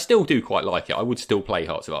flaws, and I still do quite like it. I would still play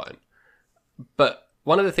Hearts of Iron, but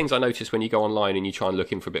one of the things I notice when you go online and you try and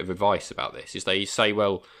look in for a bit of advice about this is they say,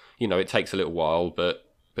 well, it takes a little while, but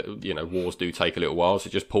wars do take a little while, so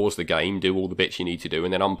just pause the game, do all the bits you need to do,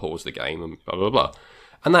 and then unpause the game, and blah, blah, blah.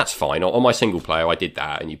 And that's fine. On my single player, I did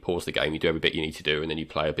that, and you pause the game, you do every bit you need to do, and then you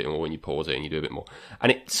play a bit more, and you pause it, and you do a bit more.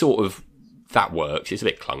 And it sort of, that works. It's a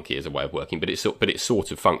bit clunky as a way of working, but it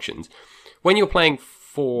sort of functions. When you're playing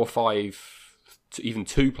 4 or 5, even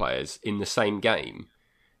 2 players in the same game,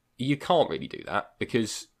 you can't really do that,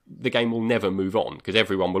 because the game will never move on, because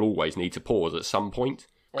everyone will always need to pause at some point.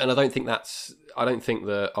 And I don't think that,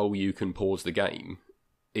 you can pause the game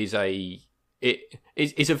is a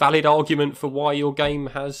valid argument for why your game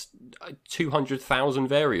has 200,000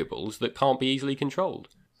 variables that can't be easily controlled.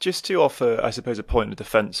 Just to offer, I suppose, a point of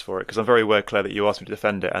defence for it, because I'm very aware, Claire, that you asked me to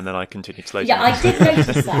defend it, and then I continued to Yeah, I did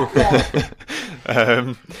notice that.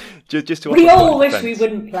 Yeah. Just to We offer a all point wish of we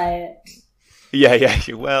defence. wouldn't play it.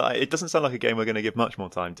 Yeah. Well, it doesn't sound like a game we're going to give much more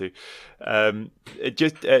time to.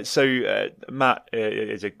 Matt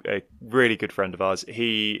is a really good friend of ours.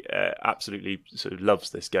 He absolutely sort of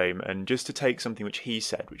loves this game. And just to take something which he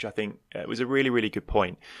said, which I think was a really, really good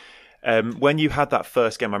point. When you had that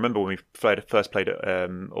first game, I remember when we first played it,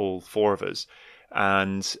 all 4 of us.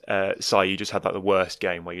 And Si, you just had the worst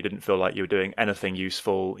game where you didn't feel like you were doing anything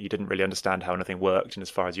useful. You didn't really understand how anything worked. And as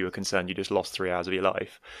far as you were concerned, you just lost 3 hours of your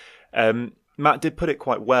life. Matt did put it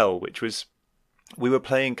quite well, which was we were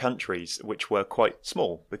playing countries which were quite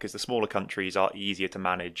small, because the smaller countries are easier to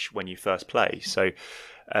manage when you first play. So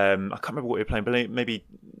I can't remember what we were playing, but maybe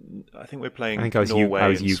I think we were playing Norway I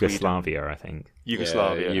was and Yugoslavia, Sweden. I think.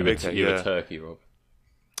 Yugoslavia. You were Turkey, Rob.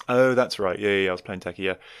 Oh, that's right. Yeah, I was playing Turkey,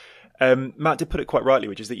 yeah. Matt did put it quite rightly,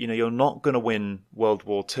 which is that you're not going to win World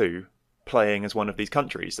War II playing as one of these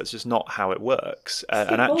countries. That's just not how it works.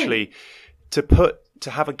 And actually, to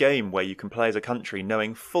have a game where you can play as a country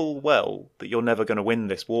knowing full well that you're never going to win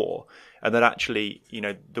this war, and that actually,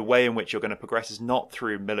 the way in which you're going to progress is not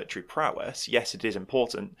through military prowess. Yes, it is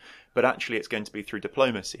important, but actually it's going to be through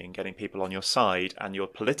diplomacy and getting people on your side and your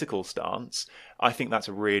political stance. I think that's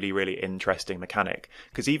a really, really interesting mechanic,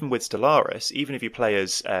 because even with Stellaris, even if you play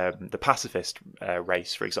as the pacifist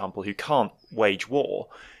race, for example, who can't wage war,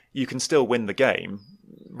 you can still win the game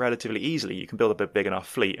relatively easily. You can build up a big enough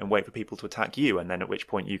fleet and wait for people to attack you, and then at which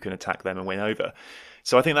point you can attack them and win over.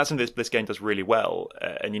 So I think that's something this game does really well.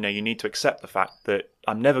 And you need to accept the fact that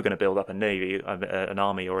I'm never going to build up a navy, an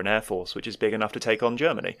army or an air force which is big enough to take on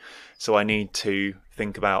Germany. So I need to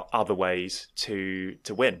think about other ways to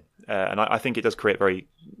win. And I think it does create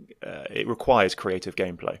it requires creative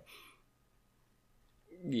gameplay.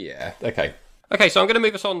 Yeah, okay. Okay, so I'm going to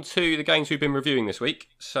move us on to the games we've been reviewing this week.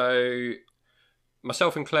 So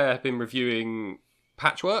myself and Claire have been reviewing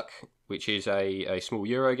Patchwork, which is a small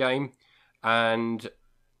Euro game, and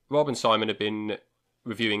Rob and Simon have been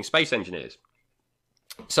reviewing Space Engineers.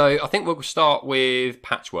 So I think we'll start with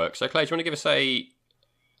Patchwork. So Claire, do you want to give us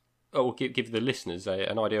give the listeners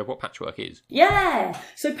an idea of what Patchwork is? Yeah!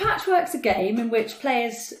 So Patchwork's a game in which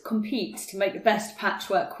players compete to make the best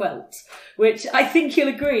patchwork quilt, which I think you'll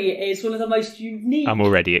agree is one of the most unique... I'm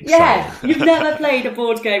already excited. Yeah! You've never played a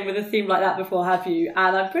board game with a theme like that before, have you?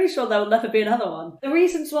 And I'm pretty sure there will never be another one. The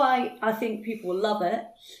reasons why I think people will love it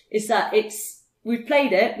is that we've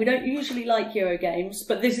played it. We don't usually like Euro games,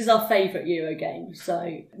 but this is our favourite Euro game,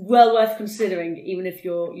 so well worth considering, even if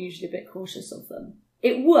you're usually a bit cautious of them.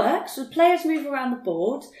 It works with players move around the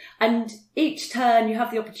board, and each turn you have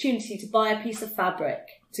the opportunity to buy a piece of fabric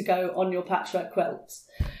to go on your patchwork quilt.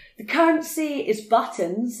 The currency is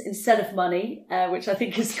buttons instead of money, which I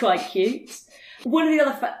think is quite cute. One of the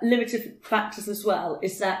other limited factors as well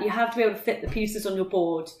is that you have to be able to fit the pieces on your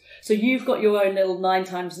board. So you've got your own little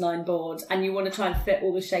 9x9 board, and you want to try and fit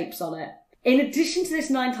all the shapes on it. In addition to this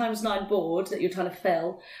 9x9 board that you're trying to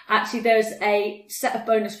fill, actually there's a set of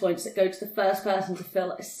bonus points that go to the first person to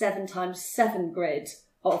fill a 7x7 grid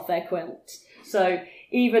of their quilt. So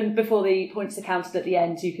even before the points are counted at the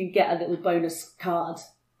end, you can get a little bonus card.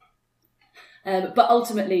 But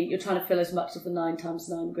ultimately, you're trying to fill as much of the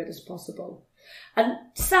 9x9 grid as possible. And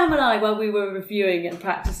Sam and I, while we were reviewing and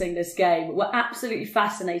practicing this game, were absolutely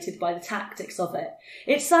fascinated by the tactics of it.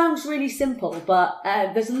 It sounds really simple, but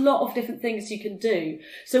there's a lot of different things you can do.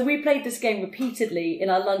 So we played this game repeatedly in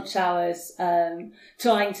our lunch hours,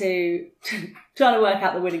 trying to work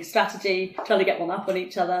out the winning strategy, trying to get one up on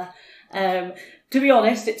each other. To be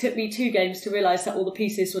honest, it took me 2 games to realise that all the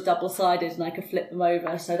pieces were double-sided and I could flip them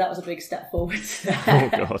over, so that was a big step forward. Oh,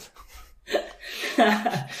 God.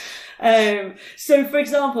 So, for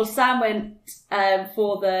example, Sam went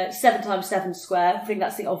for the 7x7 square. I think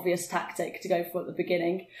that's the obvious tactic to go for at the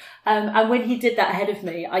beginning. And when he did that ahead of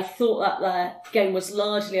me, I thought that the game was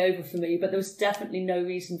largely over for me, but there was definitely no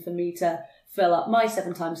reason for me to fill up my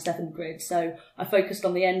 7x7 grid. So I focused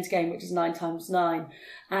on the end game, which is 9x9.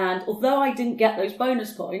 And although I didn't get those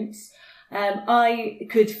bonus points, I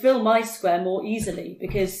could fill my square more easily,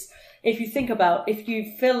 because if you think about, if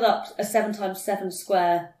you filled up a 7x7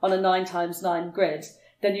 square on a 9x9 grid,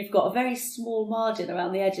 then you've got a very small margin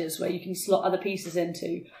around the edges where you can slot other pieces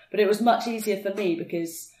into. But it was much easier for me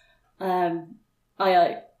because I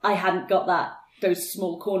hadn't got those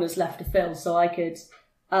small corners left to fill, so I could.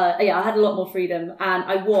 I had a lot more freedom, and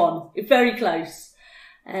I won. Very close.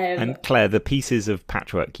 And Claire, the pieces of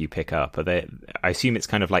Patchwork you pick up, are they? I assume it's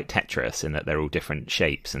kind of like Tetris in that they're all different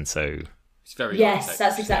shapes, and so it's very yes,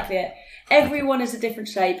 that's exactly it. Everyone is a different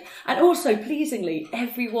shape, and also pleasingly,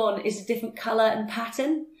 everyone is a different colour and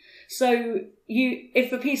pattern. So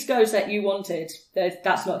if a piece goes that you wanted,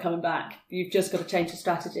 that's not coming back. You've just got to change the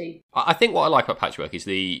strategy. I think what I like about Patchwork is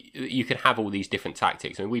you can have all these different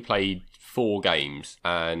tactics. I mean, we played 4 games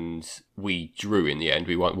and we drew in the end.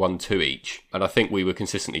 We won 2 each, and I think we were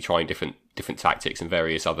consistently trying different tactics and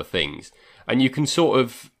various other things. And you can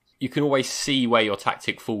always see where your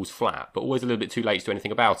tactic falls flat, but always a little bit too late to do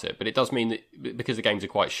anything about it. But it does mean that because the games are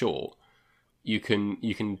quite short, you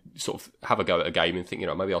can sort of have a go at a game and think,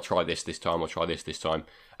 maybe I'll try this time, or try this time,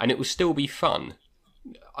 and it will still be fun.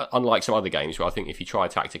 Unlike some other games where I think if you try a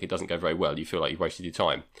tactic, it doesn't go very well, you feel like you've wasted your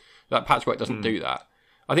time. That Patchwork doesn't do that.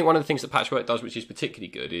 I think one of the things that Patchwork does, which is particularly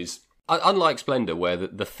good, is unlike Splendor, where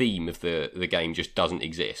the theme of the game just doesn't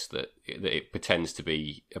exist, that it pretends to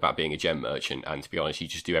be about being a gem merchant, and to be honest, you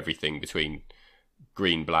just do everything between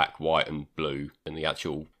green, black, white, and blue, and the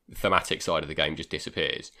actual thematic side of the game just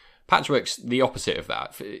disappears. Patchwork's the opposite of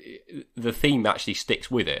that. The theme actually sticks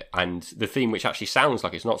with it, and the theme, which actually sounds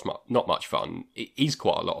like it's not much fun, it is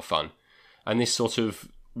quite a lot of fun. And this sort of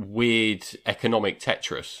weird economic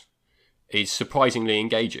Tetris is surprisingly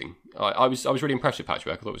engaging. I was really impressed with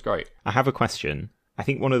Patchwork. I thought it was great. I have a question. I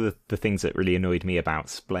think one of the things that really annoyed me about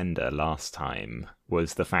Splendor last time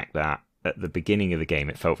was the fact that at the beginning of the game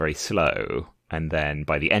it felt very slow, and then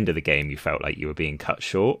by the end of the game you felt like you were being cut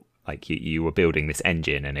short. Like you were building this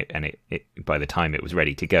engine, and it by the time it was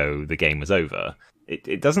ready to go, the game was over.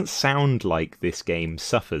 It doesn't sound like this game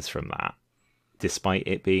suffers from that, despite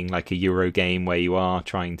it being like a Euro game where you are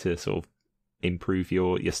trying to sort of improve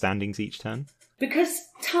your standings each turn. Because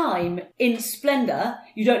time in Splendor,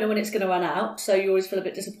 you don't know when it's going to run out, so you always feel a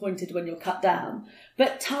bit disappointed when you're cut down.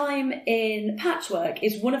 But time in Patchwork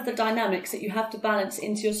is one of the dynamics that you have to balance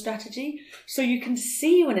into your strategy, so you can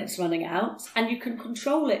see when it's running out, and you can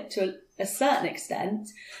control it to a certain extent.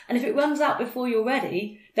 And if it runs out before you're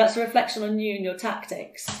ready, that's a reflection on you and your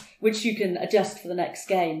tactics, which you can adjust for the next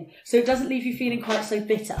game. So it doesn't leave you feeling quite so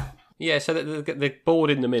bitter. Yeah, so the board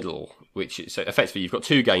in the middle, so effectively you've got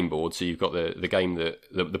 2 game boards. So you've got the game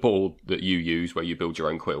the board that you use where you build your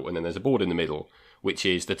own quilt, and then there's a board in the middle, which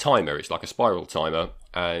is the timer. It's like a spiral timer,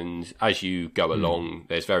 and as you go along,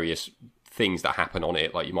 there's various things that happen on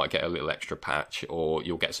it. Like you might get a little extra patch, or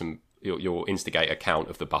you'll get you'll instigate a count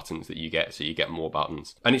of the buttons that you get, so you get more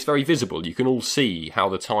buttons, and it's very visible. You can all see how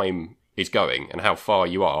the time is going and how far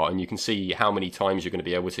you are, and you can see how many times you're going to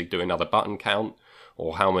be able to do another button count,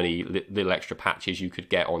 or how many little extra patches you could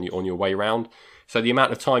get on your way around. So the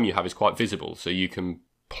amount of time you have is quite visible, so you can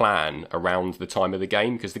plan around the time of the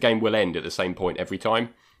game, because the game will end at the same point every time.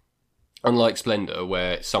 Unlike Splendor,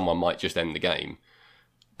 where someone might just end the game,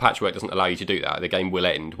 Patchwork doesn't allow you to do that. The game will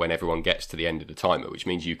end when everyone gets to the end of the timer, which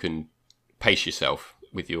means you can pace yourself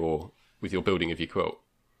with your building of your quilt.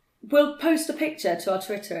 We'll post a picture to our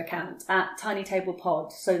Twitter account at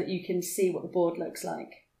tinytablepod so that you can see what the board looks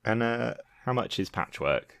like. And how much is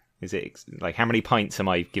Patchwork? Is it like, how many pints am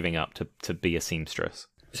I giving up to be a seamstress?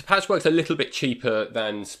 So Patchwork's a little bit cheaper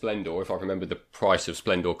than Splendor, if I remember the price of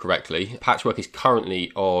Splendor correctly. Patchwork is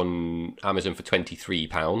currently on Amazon for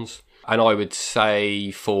 £23. And I would say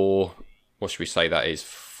for, what should we say that is,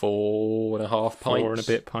 4.5 pints? 4 and a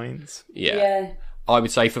bit pints? Yeah. I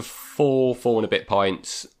would say for four and a bit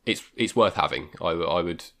pints, it's worth having. I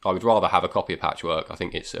would rather have a copy of Patchwork. I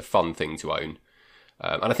think it's a fun thing to own.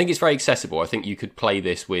 And I think it's very accessible. I think you could play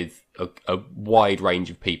this with a wide range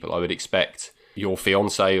of people. I would expect your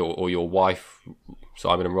fiance or your wife,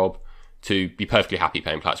 Simon and Rob, to be perfectly happy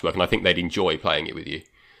playing Patchwork, and I think they'd enjoy playing it with you.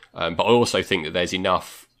 But I also think that there's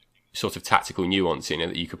enough sort of tactical nuance in it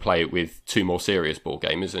that you could play it with two more serious board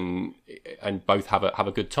gamers and both have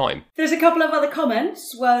a good time. There's a couple of other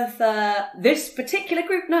comments worth this particular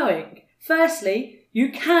group knowing. Firstly,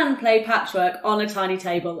 you can play Patchwork on a tiny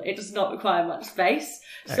table. It does not require much space.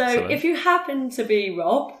 Excellent. So if you happen to be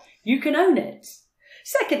Rob, you can own it.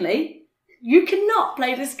 Secondly, you cannot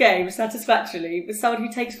play this game satisfactorily with someone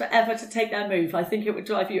who takes forever to take their move. I think it would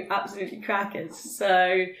drive you absolutely crackers.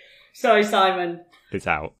 So, sorry, Simon. It's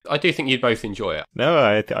out. I do think you'd both enjoy it. No,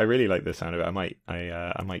 I really like the sound of it.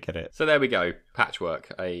 I might get it. So there we go.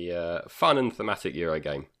 Patchwork, a fun and thematic Euro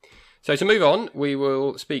game. So to move on, we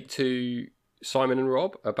will speak to Simon and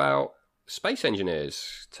Rob about Space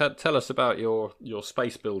Engineers. Tell us about your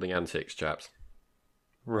space building antics, chaps.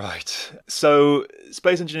 Right. So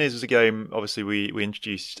Space Engineers was a game, obviously, we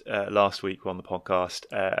introduced last week on the podcast,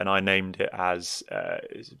 and I named it as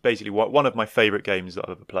basically one of my favourite games that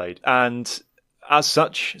I've ever played. And as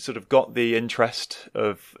such, sort of got the interest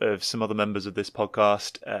of some other members of this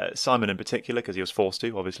podcast, Simon in particular, because he was forced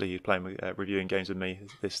to. Obviously, he's playing reviewing games with me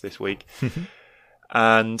this week.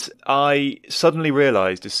 And I suddenly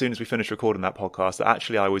realised as soon as we finished recording that podcast that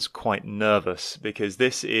actually I was quite nervous, because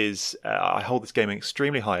this is, I hold this game in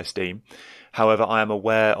extremely high esteem. However, I am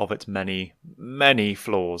aware of its many, many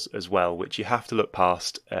flaws as well, which you have to look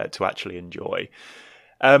past to actually enjoy.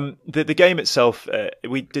 The game itself,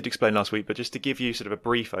 we did explain last week, but just to give you sort of a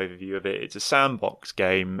brief overview of it, it's a sandbox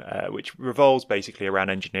game which revolves basically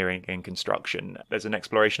around engineering and construction. There's an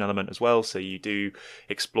exploration element as well, so you do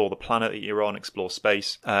explore the planet that you're on, explore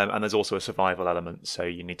space, and there's also a survival element, so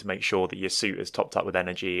you need to make sure that your suit is topped up with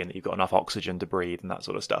energy and that you've got enough oxygen to breathe and that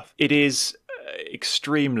sort of stuff. It is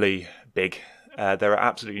extremely big. There are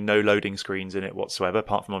absolutely no loading screens in it whatsoever,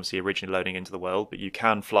 apart from obviously originally loading into the world, but you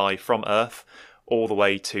can fly from Earth all the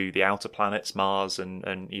way to the outer planets, Mars,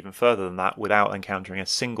 and even further than that without encountering a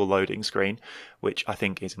single loading screen, which I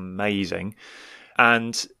think is amazing.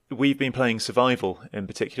 And we've been playing survival in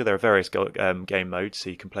particular. There are various game modes, so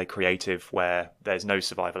you can play creative where there's no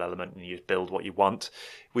survival element and you just build what you want.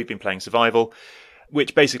 We've been playing survival,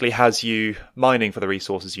 which basically has you mining for the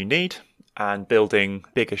resources you need and building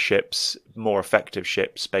bigger ships, more effective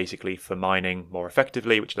ships, basically for mining more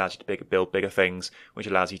effectively, which allows you to build bigger things, which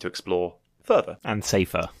allows you to explore further And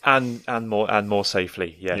safer. and more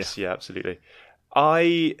safely. Yes, yeah, absolutely.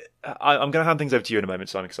 I'm going to hand things over to you in a moment,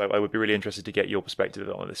 Simon, because I would be really interested to get your perspective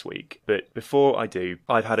on it this week. But before I do,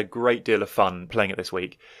 I've had a great deal of fun playing it this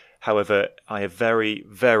week. However, I have very,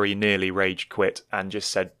 very nearly rage quit and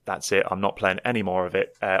just said, that's it, I'm not playing any more of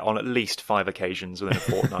it on at least 5 occasions within a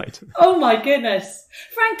fortnight. Oh my goodness.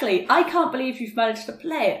 Frankly, I can't believe you've managed to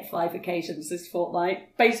play it 5 occasions this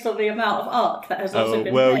fortnight, based on the amount of art that has also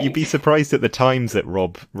been well, made. you'd be surprised at the times that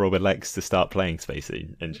Rob elects to start playing Space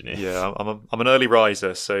Engineer. Yeah, I'm an early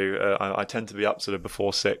riser, so I tend to be up sort of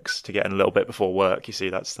before 6 to get in a little bit before work. You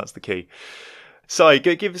see, that's the key. So,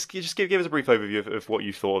 give us a brief overview of what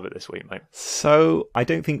you thought of it this week, mate. So, I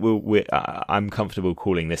don't think I'm comfortable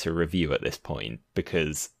calling this a review at this point,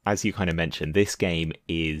 because, as you kind of mentioned, this game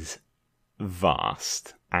is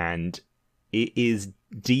vast, and it is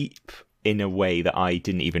deep in a way that I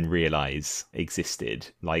didn't even realise existed.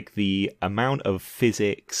 Like, the amount of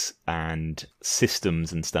physics and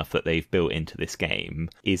systems and stuff that they've built into this game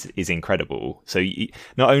is incredible. So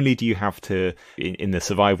not only do you have to, in the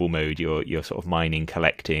survival mode, you're sort of mining,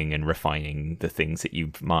 collecting and refining the things that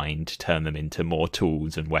you've mined, turn them into more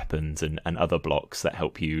tools and weapons and other blocks that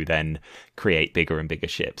help you then create bigger and bigger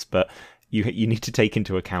ships. But you need to take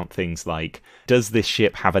into account things like, does this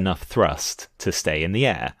ship have enough thrust to stay in the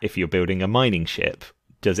air? If you're building a mining ship,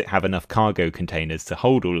 does it have enough cargo containers to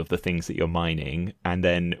hold all of the things that you're mining? And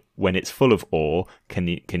then when it's full of ore, can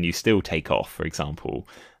you still take off, for example?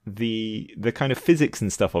 The kind of physics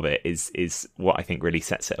and stuff of it is what I think really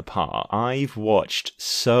sets it apart. I've watched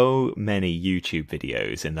so many YouTube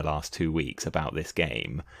videos in the last 2 weeks about this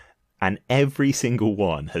game, and every single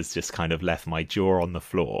one has just kind of left my jaw on the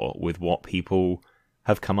floor with what people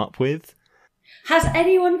have come up with. Has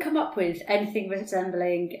anyone come up with anything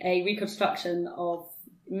resembling a reconstruction of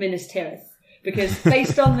Minas Tirith? Because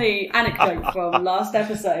based on the anecdote from last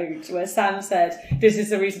episode where Sam said this is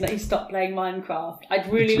the reason that he stopped playing Minecraft,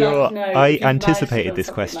 I'd really like to know. I anticipated this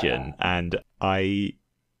question, and I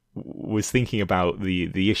was thinking about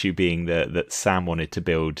the issue being that Sam wanted to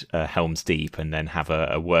build Helm's Deep and then have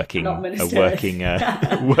a working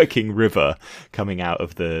working river coming out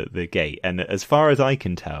of the gate. And as far as I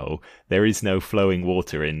can tell, there is no flowing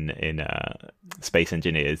water in Space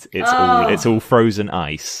Engineers. It's all frozen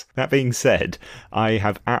ice. That being said, I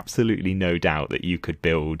have absolutely no doubt that you could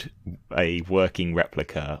build a working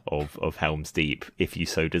replica of Helm's Deep if you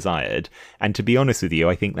so desired. And to be honest with you,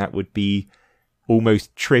 I think that would be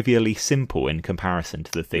almost trivially simple in comparison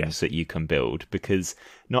to the things that you can build, because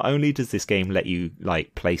not only does this game let you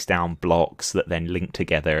like place down blocks that then link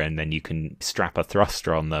together and then you can strap a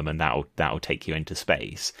thruster on them and that'll take you into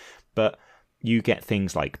space, but you get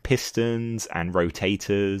things like pistons and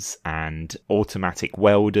rotators and automatic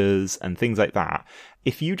welders and things like that.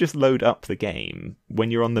 If you just load up the game,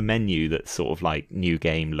 when you're on the menu that's sort of like new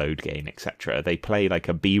game, load game, etc., they play like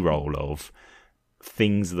a B-roll of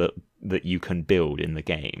things that you can build in the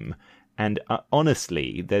game. And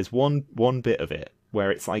honestly, there's one bit of it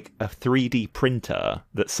where it's like a 3D printer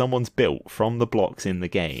that someone's built from the blocks in the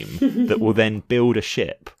game that will then build a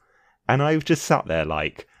ship. And I've just sat there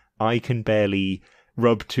like, I can barely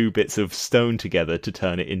rub two bits of stone together to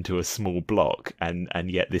turn it into a small block, and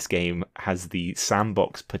yet this game has the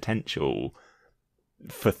sandbox potential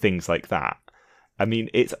for things like that. I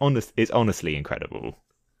mean, it's honestly incredible.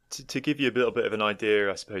 To give you a little bit of an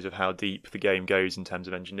idea, I suppose, of how deep the game goes in terms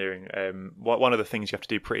of engineering, one of the things you have to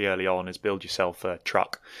do pretty early on is build yourself a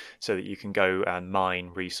truck so that you can go and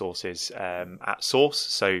mine resources at source.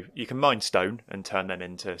 So you can mine stone and turn them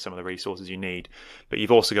into some of the resources you need, but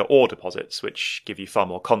you've also got ore deposits, which give you far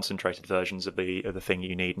more concentrated versions of the thing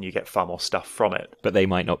you need, and you get far more stuff from it. But they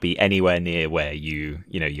might not be anywhere near where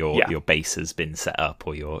your base has been set up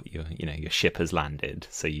or your ship has landed.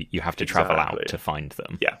 So you have to travel out to find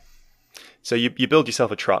them. Yeah. So you build yourself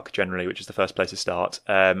a truck, generally, which is the first place to start.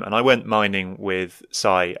 And I went mining with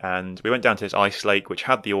Sai, and we went down to this ice lake, which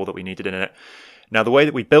had the ore that we needed in it. Now, the way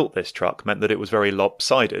that we built this truck meant that it was very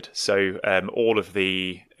lopsided. So all of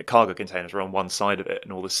the cargo containers were on one side of it,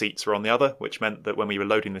 and all the seats were on the other, which meant that when we were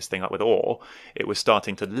loading this thing up with ore, it was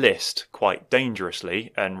starting to list quite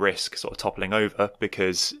dangerously and risk sort of toppling over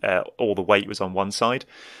because all the weight was on one side.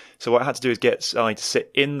 So what I had to do is get Sai to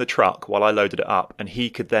sit in the truck while I loaded it up, and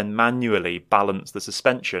he could then manually balance the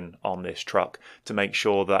suspension on this truck to make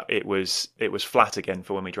sure that it was flat again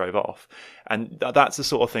for when we drove off. And that's the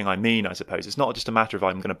sort of thing I mean, I suppose. It's not just a matter of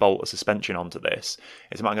I'm going to bolt a suspension onto this.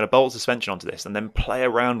 It's about I'm going to bolt a suspension onto this and then play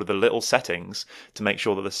around with the little settings to make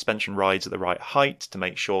sure that the suspension rides at the right height, to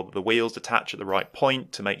make sure that the wheels detach at the right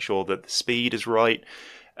point, to make sure that the speed is right.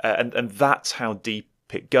 And that's how deep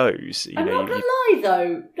it goes. I'm not gonna lie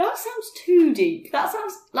though, that sounds too deep. That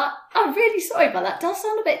sounds like, I'm really sorry, but that does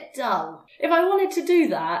sound a bit dull. If I wanted to do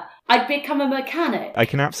that, I'd become a mechanic. I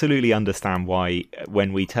can absolutely understand why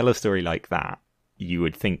when we tell a story like that, you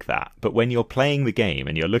would think that. But when you're playing the game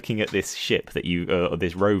and you're looking at this ship that or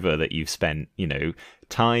this rover that you've spent,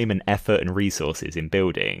 time and effort and resources in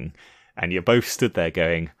building, and you're both stood there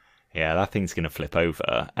going, yeah, that thing's going to flip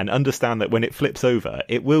over, and understand that when it flips over,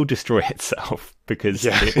 it will destroy itself because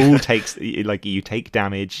it all takes, like, you take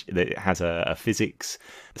damage. That it has a physics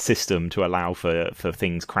system to allow for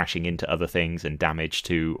things crashing into other things and damage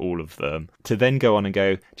to all of them. To then go on and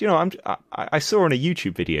go, do you know, I saw on a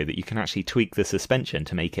YouTube video that you can actually tweak the suspension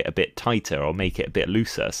to make it a bit tighter or make it a bit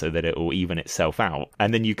looser so that it will even itself out.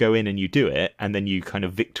 And then you go in and you do it, and then you kind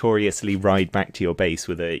of victoriously ride back to your base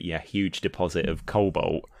with a huge deposit of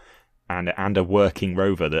cobalt. And a working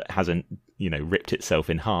rover that hasn't, ripped itself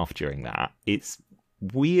in half during that. It's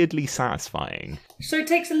weirdly satisfying. So it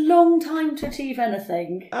takes a long time to achieve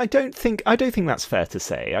anything? I don't think that's fair to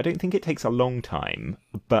say. I don't think it takes a long time,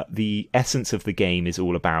 but the essence of the game is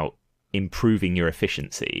all about improving your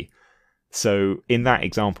efficiency. So in that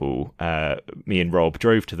example, me and Rob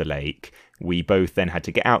drove to the lake. We both then had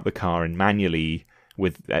to get out the car and manually,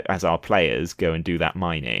 as our players, go and do that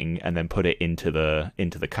mining and then put it into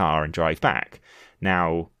the car and drive back.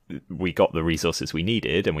 Now, we got the resources we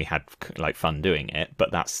needed and we had fun doing it,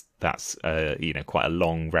 but that's quite a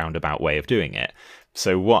long roundabout way of doing it.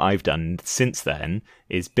 So what I've done since then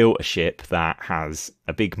is built a ship that has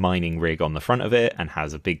a big mining rig on the front of it and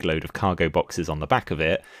has a big load of cargo boxes on the back of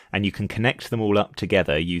it, and you can connect them all up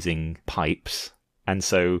together using pipes. And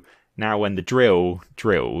so now when the drill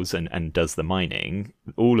drills and does the mining,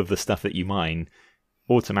 all of the stuff that you mine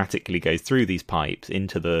automatically goes through these pipes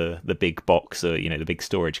into the big box, or the big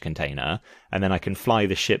storage container, and then I can fly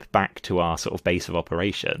the ship back to our sort of base of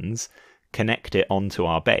operations, connect it onto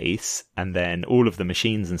our base, and then all of the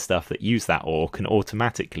machines and stuff that use that ore can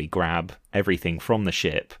automatically grab everything from the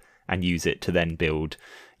ship and use it to then build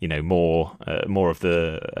more of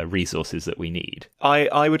the resources that we need.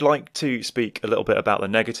 I would like to speak a little bit about the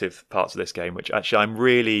negative parts of this game, which actually I'm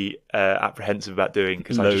really apprehensive about doing,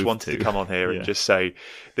 because I just wanted to come on here and just say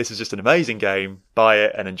this is just an amazing game, buy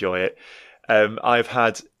it and enjoy it. I've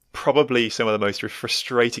had probably some of the most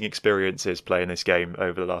frustrating experiences playing this game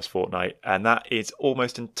over the last fortnight, and that is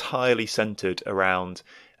almost entirely centered around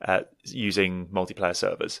using multiplayer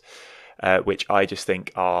servers. Which I just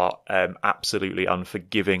think are absolutely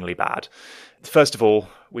unforgivingly bad. First of all,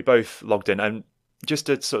 we both logged in, and just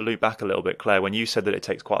to sort of loop back a little bit, Claire, when you said that it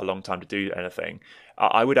takes quite a long time to do anything,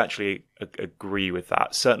 I would actually agree with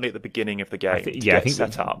that. Certainly at the beginning of the game, I think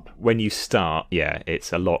set up. When you start,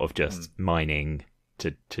 it's a lot of just mining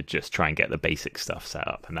to just try and get the basic stuff set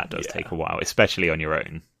up, and that does take a while, especially on your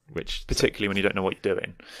own. Particularly when you don't know what you're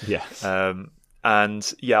doing. Yes.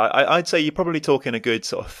 And I'd say you're probably talking a good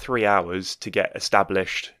sort of 3 hours to get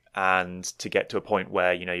established and to get to a point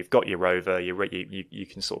where you've got your rover, you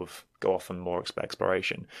can sort of go off on more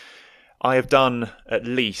exploration. I have done at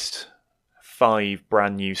least 5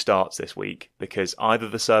 brand new starts this week because either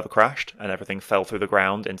the server crashed and everything fell through the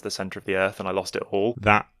ground into the centre of the earth and I lost it all.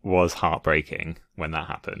 That was heartbreaking when that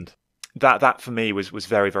happened. That for me was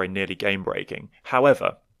very, very nearly game breaking.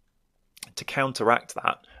 However, to counteract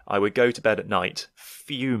that, I would go to bed at night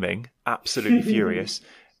fuming, absolutely furious,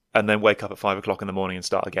 and then wake up at 5 o'clock in the morning and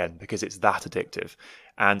start again because it's that addictive.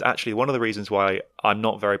 And actually, one of the reasons why I'm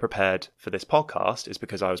not very prepared for this podcast is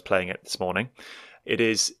because I was playing it this morning. It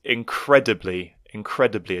is incredibly,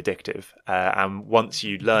 incredibly addictive. And once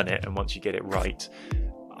you learn it and once you get it right,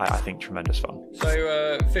 I think tremendous fun. So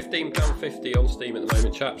 £15.50 on Steam at the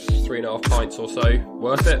moment, chaps. 3.5 pints or so.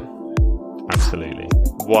 Worth it? Absolutely.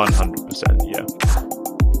 100%, yeah.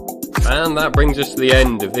 And that brings us to the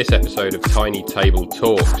end of this episode of Tiny Table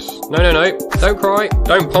Talks. No, don't cry,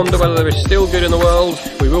 don't ponder whether there is still good in the world.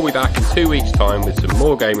 We will be back in 2 weeks' time with some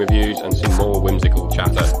more game reviews and some more whimsical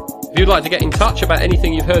chatter. If you'd like to get in touch about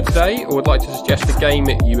anything you've heard today, or would like to suggest a game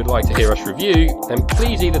you would like to hear us review, then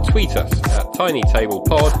please either tweet us at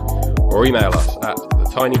tinytablepod or email us at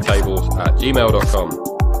thetinytables@gmail.com.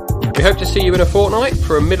 We hope to see you in a fortnight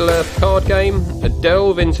for a Middle-earth card game, a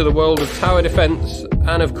delve into the world of tower defence,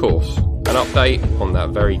 and of course, an update on that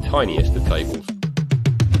very tiniest of tables.